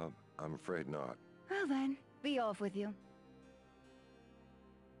 I'm afraid not. Well then, Be off with you.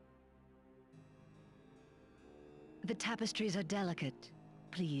 The tapestries are delicate.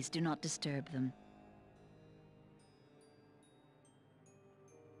 Please do not disturb them.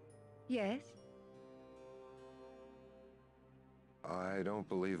 Yes? I don't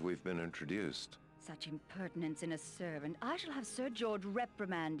believe we've been introduced. Such impertinence in a servant. I shall have Sir George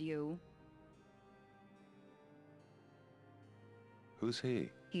reprimand you. Who's he?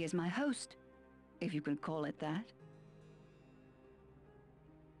 He is my host, if you can call it that.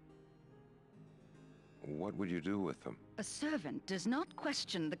 What would you do with them? A servant does not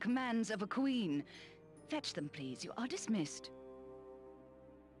question the commands of a queen. Fetch them, please. You are dismissed.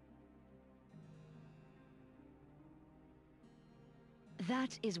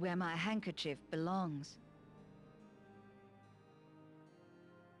 That is where my handkerchief belongs.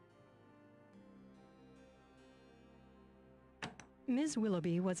 Ms.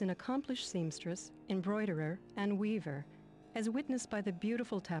 Willoughby was an accomplished seamstress, embroiderer, and weaver, as witnessed by the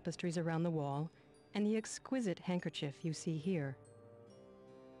beautiful tapestries around the wall and the exquisite handkerchief you see here.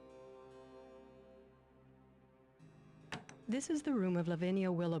 This is the room of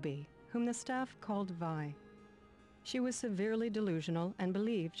Lavinia Willoughby, whom the staff called Vi. She was severely delusional and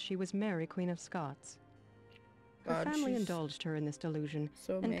believed she was Mary, Queen of Scots. Her God, family she's indulged her in this delusion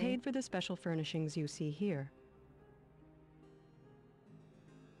so and mean. paid for the special furnishings you see here.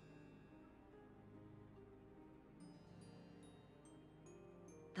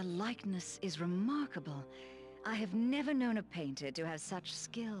 The likeness is remarkable. I have never known a painter to have such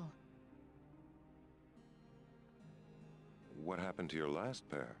skill. What happened to your last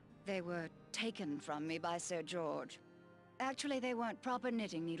pair? They were taken from me by Sir George. Actually, they weren't proper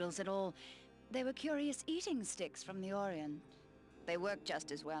knitting needles at all. They were curious eating sticks from the Orient. They worked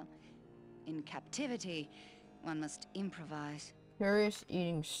just as well. In captivity, one must improvise. Curious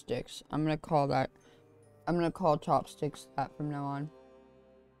eating sticks. I'm gonna call chopsticks that from now on.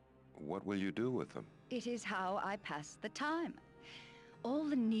 What will you do with them? It is how I pass the time. All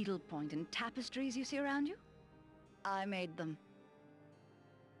the needlepoint and tapestries you see around you, I made them.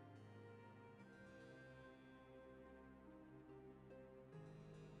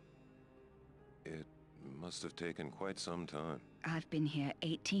 It must have taken quite some time. I've been here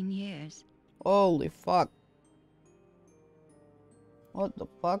 18 years. Holy fuck. What the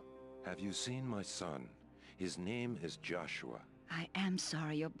fuck? Have you seen my son? His name is Joshua. I am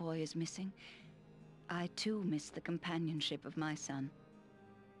sorry your boy is missing. I too miss the companionship of my son.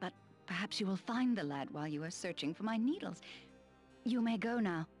 But perhaps you will find the lad while you are searching for my needles. You may go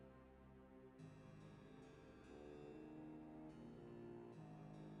now.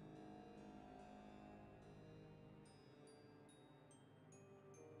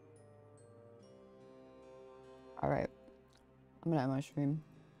 Alright. I'm gonna end my stream.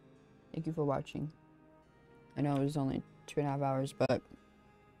 Thank you for watching. I know it was only 2.5 hours, but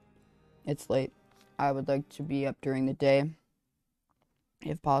it's late. I would like to be up during the day,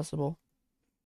 if possible.